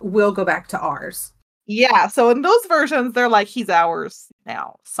 and we'll go back to ours." Yeah, so in those versions, they're like, he's ours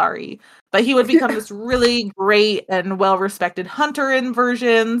now. Sorry. But he would become this really great and well-respected hunter in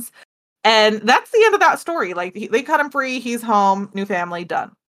versions. And that's the end of that story. Like, they cut him free. He's home. New family.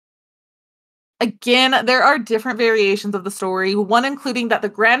 Done. Again, there are different variations of the story, one including that the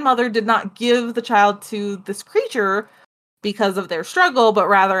grandmother did not give the child to this creature because of their struggle, but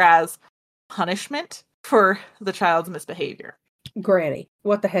rather as punishment for the child's misbehavior. Granny,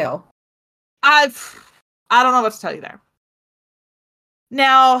 what the hell? I don't know what to tell you there.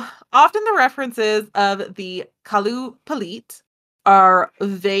 Now, often the references of the Kalu Palit are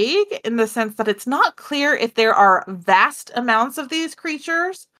vague in the sense that it's not clear if there are vast amounts of these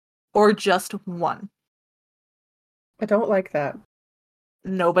creatures or just one. I don't like that.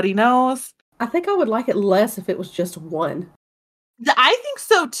 Nobody knows. I think I would like it less if it was just one. I think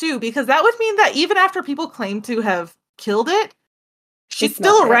so too, because that would mean that even after people claim to have killed it, she's It's not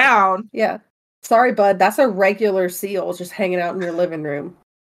still dead. around. Yeah. Sorry, bud. That's a regular seal just hanging out in your living room.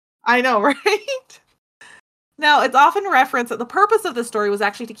 I know, right? Now, it's often referenced that the purpose of the story was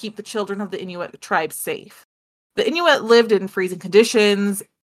actually to keep the children of the Inuit tribe safe. The Inuit lived in freezing conditions,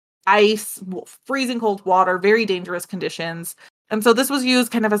 ice, freezing cold water, very dangerous conditions. And so this was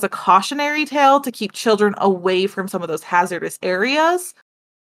used kind of as a cautionary tale to keep children away from some of those hazardous areas.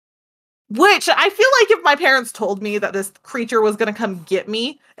 Which I feel like if my parents told me that this creature was going to come get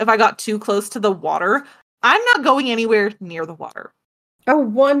me if I got too close to the water, I'm not going anywhere near the water. I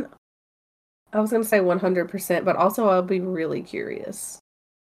was going to say 100%, but also I'll be really curious.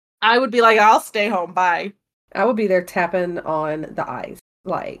 I would be like, I'll stay home. Bye. I would be there tapping on the ice,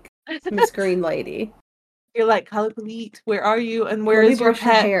 like Miss Green Lady. You're like, Kalapalit, where are you? And where Let me is your brush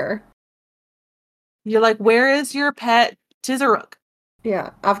your pet? hair. You're like, where is your pet Tizaruk?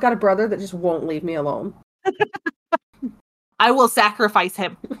 Yeah, I've got a brother that just won't leave me alone. I will sacrifice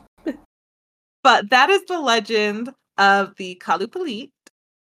him. But that is the legend of the Kalupalit.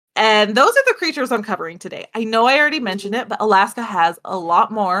 And those are the creatures I'm covering today. I know I already mentioned it, but Alaska has a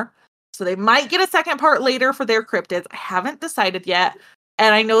lot more. So they might get a second part later for their cryptids. I haven't decided yet.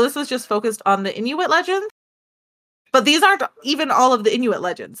 And I know this was just focused on the Inuit legends, but these aren't even all of the Inuit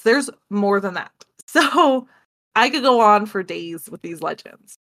legends. There's more than that. So I could go on for days with these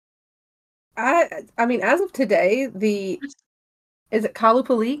legends. I mean, as of today, is it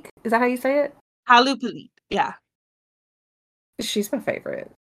Kalupalik? Is that how you say it? Kalupalit, yeah. She's my favorite.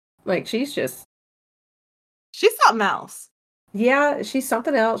 Like, she's Something else. yeah, she's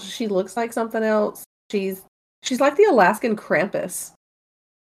something else. She looks like something else. She's like the Alaskan Krampus.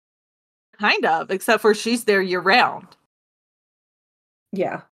 Kind of, except for she's there year round.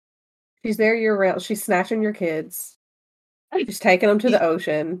 Yeah. She's there year round. She's snatching your kids. She's taking them to the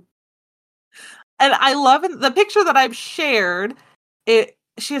ocean. And I love the picture that I've shared.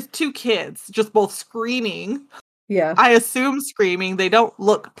 She has two kids, just both screaming. Yeah. I assume screaming. They don't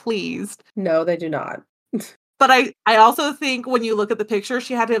look pleased. No, they do not. But I also think when you look at the picture,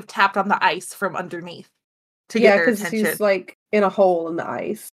 she had to have tapped on the ice from underneath to get their attention. She's like in a hole in the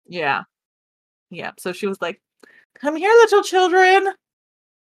ice. Yeah. Yeah. So she was like, come here, little children.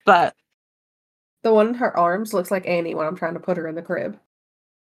 But the one in her arms looks like Annie when I'm trying to put her in the crib.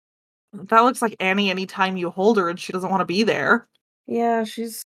 That looks like Annie anytime you hold her and she doesn't want to be there. Yeah,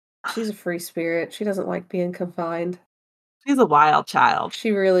 she's a free spirit. She doesn't like being confined. She's a wild child.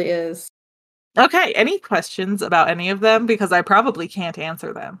 She really is. Okay, any questions about any of them? Because I probably can't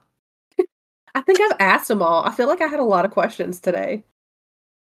answer them. I think I've asked them all. I feel like I had a lot of questions today.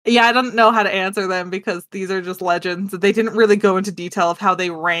 Yeah, I don't know how to answer them because these are just legends. They didn't really go into detail of how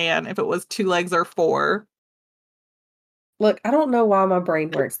they ran, if it was 2 legs or 4. Look, I don't know why my brain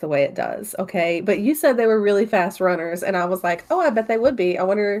works the way it does, okay? But you said they were really fast runners, and I was like, oh, I bet they would be. I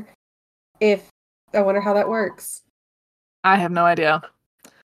wonder how that works. I have no idea.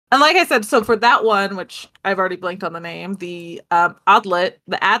 And like I said, so for that one, which I've already blanked on the name, the Adlet,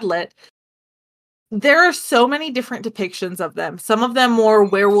 there are so many different depictions of them. Some of them more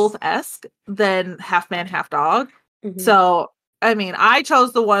werewolf-esque than half man, half dog. Mm-hmm. So, I mean, I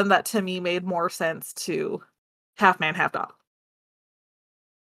chose the one that to me made more sense to half man, half dog.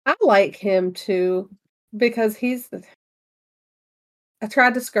 I like him too, because I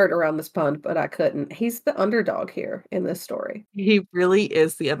tried to skirt around this pun, but I couldn't. He's the underdog here in this story. He really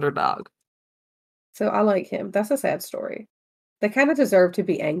is the underdog. So I like him. That's a sad story. They kind of deserve to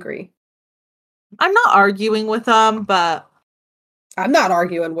be angry. I'm not arguing with them, but I'm not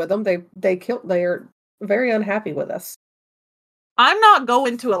arguing with them. They're very unhappy with us. I'm not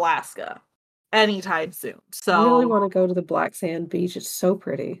going to Alaska anytime soon. I really So, want to go to the black sand beach. It's so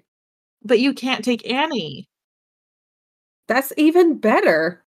pretty. but you can't take Annie. That's even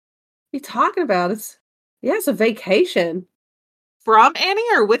better. What are you talking about? It's a vacation. From Annie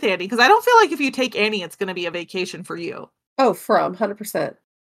or with Annie? Because I don't feel like if you take Annie, it's going to be a vacation for you. Oh, from 100%.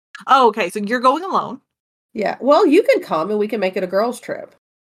 Oh, okay. So you're going alone. Yeah. Well, you can come and we can make it a girls' trip.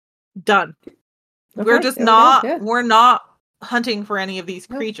 Done. We're Okay, just there we go. not, Yeah. we're not hunting for any of these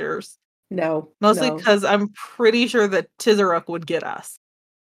No. creatures. No. Mostly No. because I'm pretty sure that Tizaruk would get us.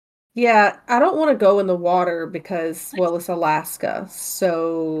 Yeah, I don't want to go in the water because, well, it's Alaska.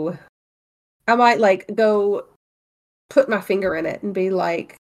 So I might like go put my finger in it and be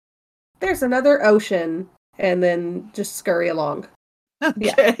like, there's another ocean, and then just scurry along.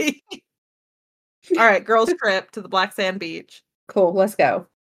 Yeah. Okay. All right, girls' trip to the Black Sand Beach. Cool. Let's go.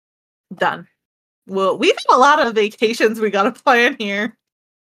 Done. Well, we've got a lot of vacations we got to plan here.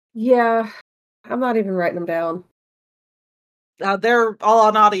 Yeah. I'm not even writing them down. They're all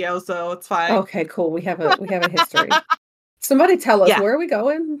on audio, so it's fine. Okay, cool. We have a history. Somebody tell us, Yeah. where are we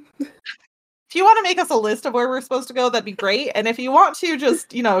going? If you want to make us a list of where we're supposed to go, that'd be great. And if you want to just,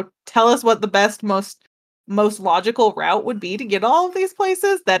 tell us what the best, most logical route would be to get all of these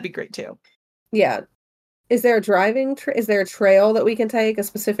places, that'd be great too. Yeah. Is there a is there a trail that we can take, a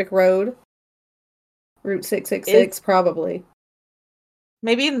specific road? Route 666, probably.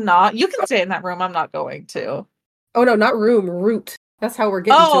 Maybe not. You can stay in that room. I'm not going to. Oh, no, not route. That's how we're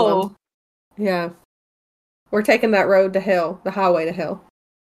getting to them. Yeah. We're taking that road to hell, the highway to hell.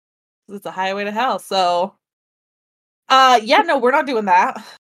 It's a highway to hell. So, yeah, no, we're not doing that.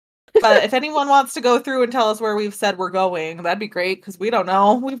 But if anyone wants to go through and tell us where we've said we're going, that'd be great because we don't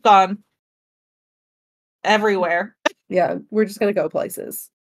know. We've gone everywhere. Yeah, we're just going to go places.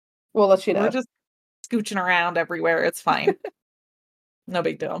 We'll let you know. We're just scooching around everywhere. It's fine. No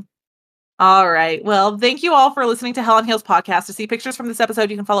big deal. All right. Well, thank you all for listening to Hell on Heels Podcast. To see pictures from this episode,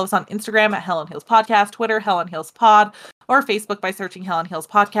 you can follow us on Instagram at Hell on Heels Podcast, Twitter, Hell on Heels Pod, or Facebook by searching Hell on Heels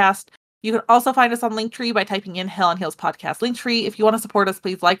Podcast. You can also find us on Linktree by typing in Hell on Heels Podcast Linktree. If you want to support us,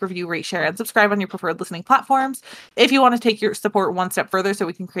 please like, review, rate, share, and subscribe on your preferred listening platforms. If you want to take your support one step further so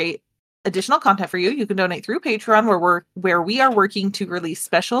we can create additional content for you, you can donate through Patreon, where we are working to release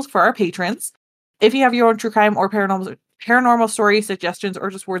specials for our patrons. If you have your own true crime or paranormal story suggestions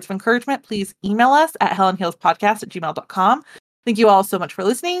or just words of encouragement, please email us at hellandheelspodcast@gmail.com. Thank you all so much for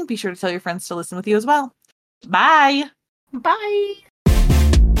listening. Be sure to tell your friends to listen with you as well. Bye. Bye.